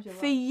It becomes your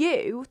for role.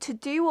 you to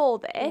do all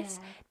this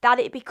that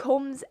it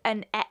becomes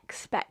an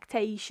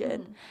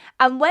expectation. Mm.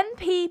 And when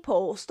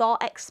people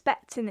start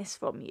expecting this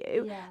from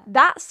you, Yeah.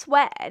 that's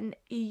when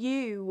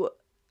you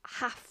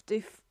have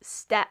to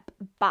step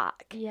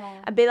back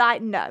Yeah. and be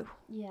like, no,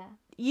 Yeah.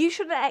 you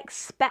shouldn't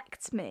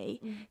expect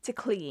me to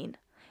clean,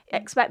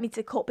 expect me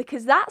to cook,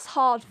 because that's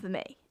hard for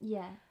me.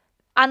 Yeah.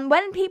 And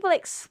when people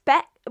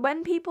expect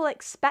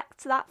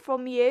that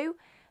from you,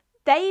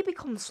 they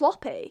become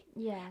sloppy.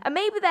 Yeah. And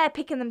maybe they're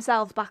picking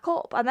themselves back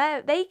up, and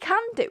they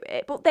can do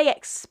it, but they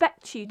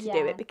expect you to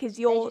do it because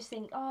They you're just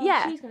think, oh,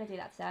 Yeah. she's going to do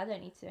that today. I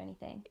don't need to do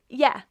anything.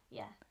 yeah.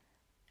 Yeah.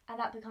 And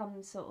that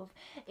becomes sort of...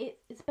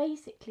 It's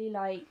basically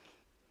like...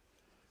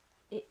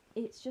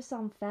 It's just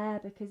unfair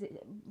because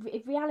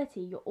in reality,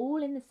 you're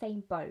all in the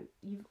same boat.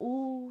 You've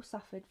all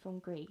suffered from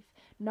grief.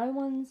 No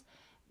one's...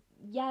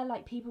 Yeah,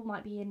 like people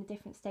might be in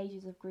different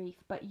stages of grief,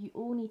 but you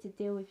all need to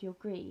deal with your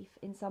grief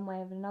in some way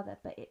or another.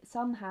 But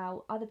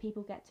somehow other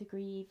people get to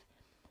grieve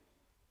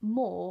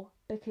more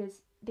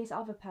because this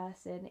other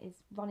person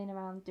is running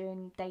around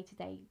doing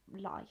day-to-day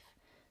life.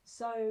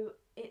 So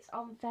it's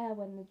unfair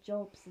when the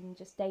jobs and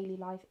just daily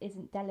life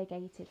isn't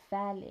delegated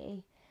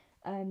fairly.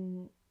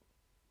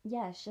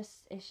 Yeah, it's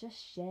just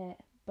shit.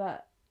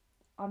 But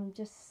I'm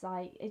just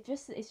like,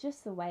 it's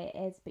just the way it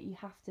is. But you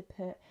have to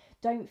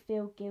don't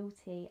feel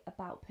guilty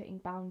about putting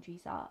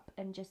boundaries up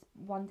and just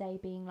one day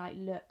being like,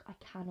 look, I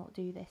cannot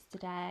do this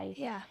today.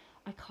 Yeah.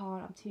 I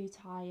can't, I'm too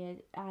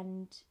tired.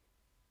 And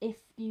if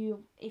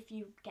you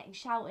getting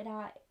shouted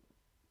at,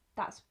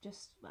 that's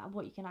just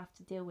what you're gonna have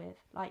to deal with.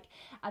 Like,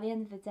 at the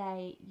end of the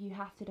day, you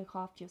have to look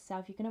after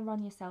yourself. You're gonna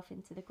run yourself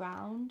into the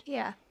ground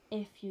Yeah.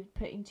 if you're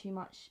putting too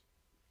much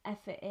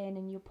effort in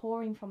and you're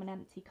pouring from an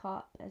empty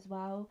cup as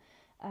well.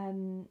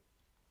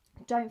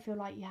 Don't feel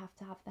like you have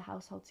to have the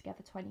household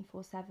together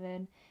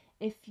 24/7.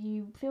 If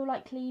you feel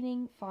like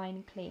cleaning,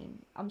 fine,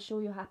 clean. I'm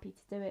sure you're happy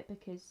to do it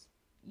because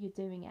you're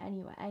doing it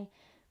anyway.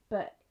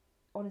 But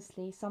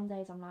honestly, some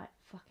days I'm like,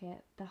 fuck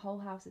it, the whole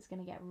house is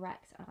going to get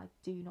wrecked and I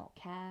do not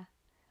care.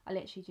 I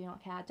literally do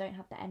not care. I don't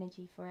have the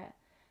energy for it.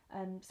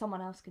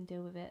 Someone else can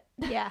deal with it.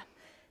 Yeah.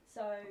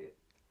 So,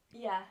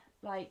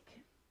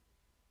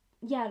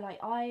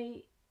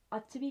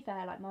 to be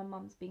fair, like my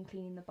mum's been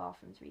cleaning the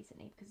bathrooms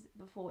recently because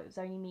before it was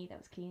only me that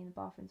was cleaning the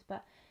bathrooms,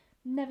 but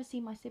never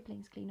seen my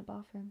siblings clean a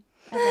bathroom.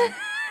 Ever.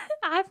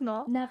 I've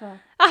not.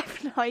 Never.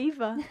 I've not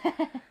either.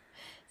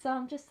 So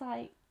I'm just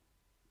like,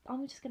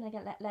 I'm just gonna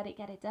let it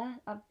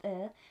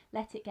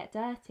get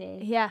dirty.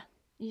 Yeah.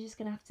 You're just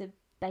gonna have to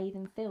bathe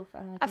in filth.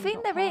 And I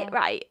think they're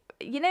right.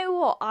 You know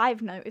what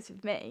I've noticed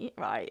with me,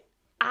 right?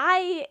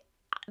 I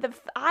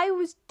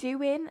was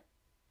doing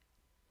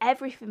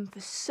everything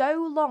for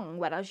so long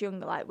when I was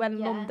younger, like when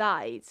Mum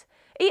died.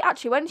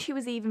 Actually, when she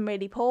was even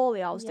really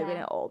poorly, I was doing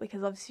it all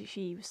because obviously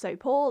she was so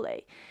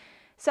poorly.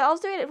 So I was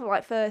doing it from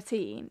like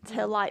 13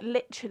 till like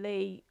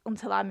literally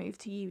until I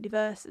moved to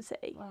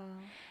university. Wow.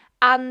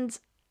 And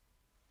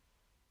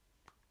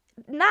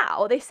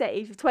now, this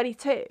age of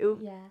 22,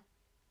 Yeah.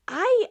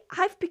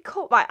 I've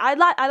become right. I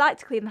like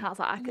to clean the house.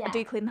 Like I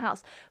do clean the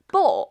house,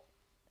 but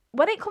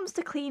when it comes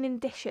to cleaning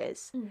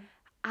dishes,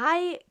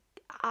 I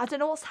don't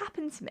know what's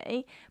happened to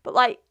me, but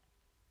like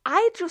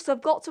I've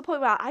got to a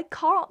point where I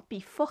can't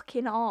be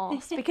fucking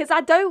arsed because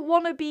I don't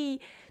want to be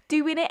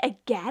doing it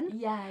again.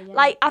 Yeah.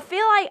 Like I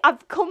feel like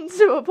I've come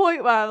to a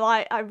point where I'm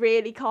like I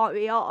really can't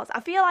be arsed. I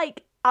feel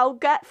like I'll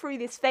get through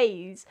this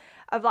phase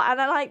of like,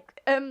 and I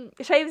like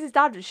Seamus'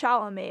 dad would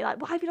shout at me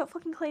like, why have you not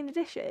fucking cleaned the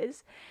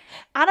dishes?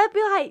 And I'd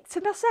be like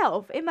to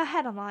myself in my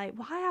head, I'm like,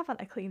 why haven't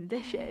I cleaned the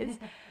dishes?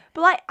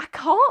 But like I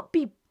can't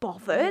be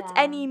bothered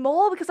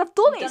anymore because I've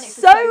done it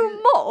so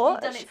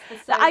much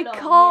that I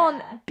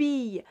can't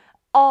be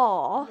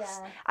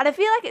arsed. And I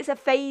feel like it's a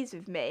phase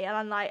with me, and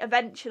I'm like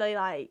eventually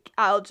like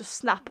I'll just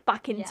snap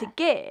back into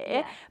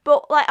gear.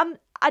 But like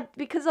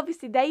because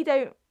obviously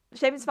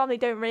Seamus' family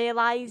don't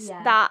realise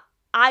that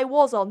I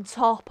was on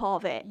top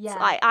of it. Yeah.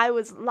 Like, I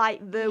was like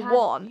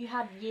one. You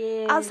had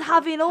years. I was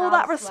having all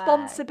that housework,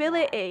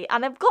 responsibility,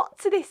 and I've got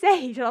to this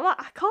age, and I'm like,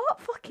 I can't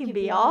fucking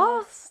be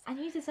arsed and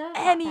you deserve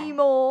that,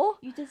 anymore.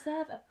 Beth. You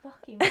deserve a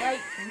fucking break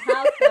from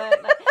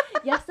housework. Like,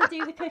 yes, I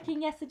do the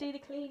cooking, yes, I do the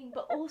cleaning,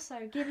 but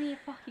also give me a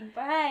fucking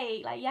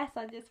break. Like, yes,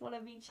 I just want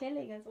to be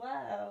chilling as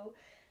well.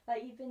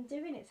 Like, you've been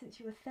doing it since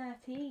you were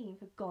 13,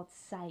 for God's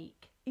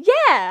sake.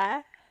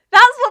 Yeah.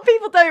 That's what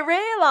people don't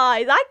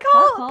realise. I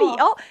can't be.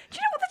 Oh, do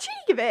you know what the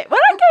cheek of it? When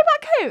I go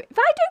back home, if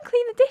I don't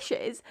clean the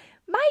dishes,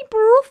 my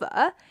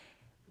brother,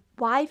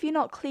 why have you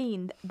not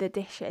cleaned the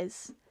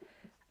dishes?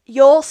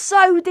 You're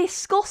so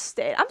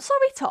disgusting. I'm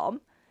sorry, Tom.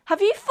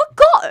 Have you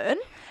forgotten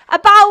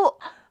about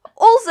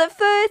us at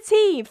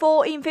 13,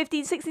 14,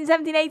 15, 16,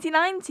 17, 18,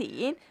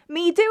 19,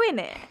 me doing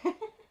it?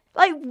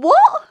 Like,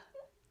 what?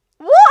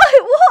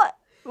 What?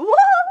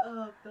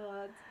 Oh,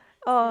 God.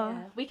 Oh.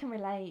 Yeah, we can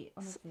relate,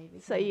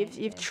 honestly. So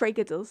you've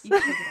triggered us.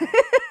 You've triggered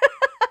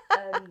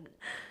us.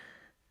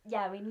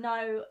 Yeah, we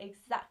know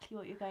exactly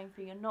what you're going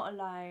through. You're not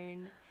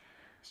alone.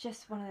 It's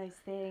just one of those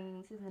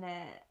things, isn't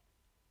it?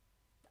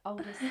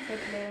 Oldest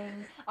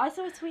siblings. I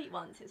saw a tweet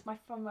once. It's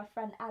from my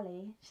friend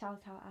Ali.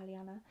 Shout out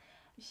Aliana.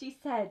 She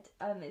said,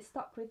 it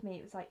stuck with me.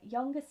 It was like,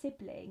 younger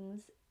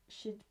siblings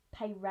should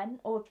pay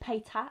rent or pay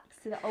tax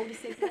to the older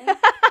siblings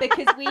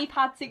because we've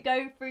had to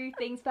go through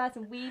things first,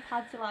 and we've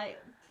had to like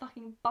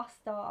fucking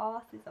bust our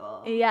asses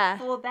off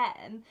for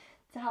them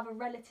to have a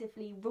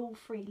relatively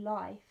rule-free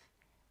life.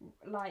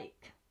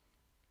 Like,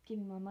 give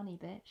me my money,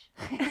 bitch.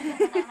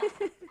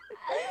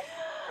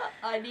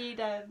 I need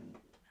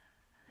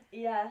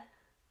yeah.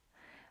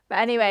 But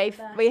anyway,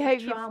 we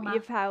hope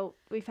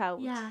we've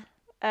helped. Yeah.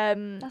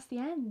 That's the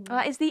end.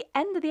 That is the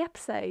end of the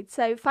episode.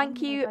 So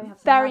thank you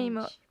very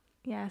much.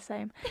 Yeah,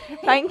 same.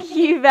 Thank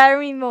you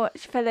very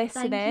much for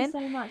listening. Thank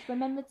you so much.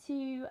 Remember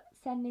to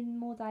send in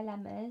more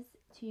dilemmas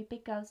to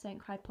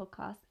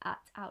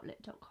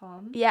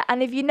biggirlsdon'tcrypodcast@outlook.com. Yeah,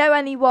 and if you know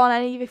anyone,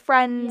 any of your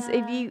friends,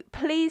 if you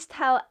please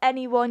tell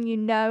anyone you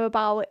know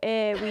about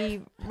it.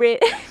 We really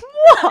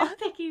I'm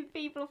picking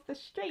people off the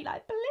street,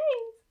 like,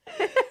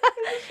 please.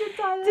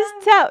 Just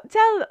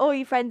tell all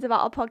your friends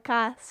about our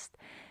podcast.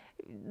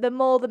 The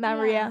more the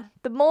merrier. Yeah.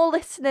 The more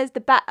listeners, the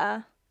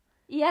better.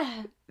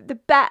 Yeah. The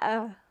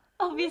better.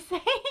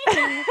 Obviously.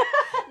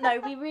 No,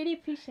 we really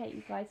appreciate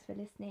you guys for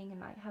listening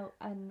and like help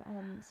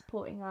and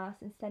supporting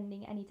us and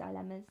sending any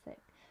dilemmas that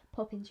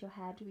pop into your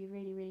head. We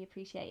really, really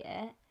appreciate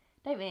it,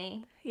 don't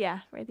we?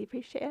 Yeah, really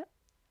appreciate it.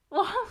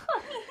 What?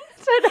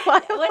 Don't know why.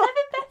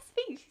 Whenever Beth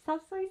speaks, she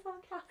sounds so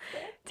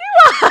sarcastic. Do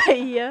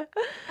I?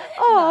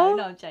 Oh.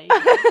 No, jokes.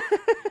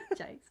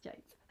 Jokes.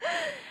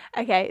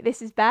 Okay,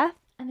 this is Beth.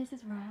 And this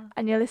is Rob.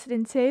 And you're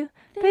listening to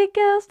Big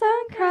Girls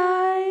Don't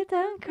Cry,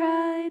 Don't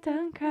Cry,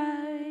 Don't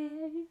Cry.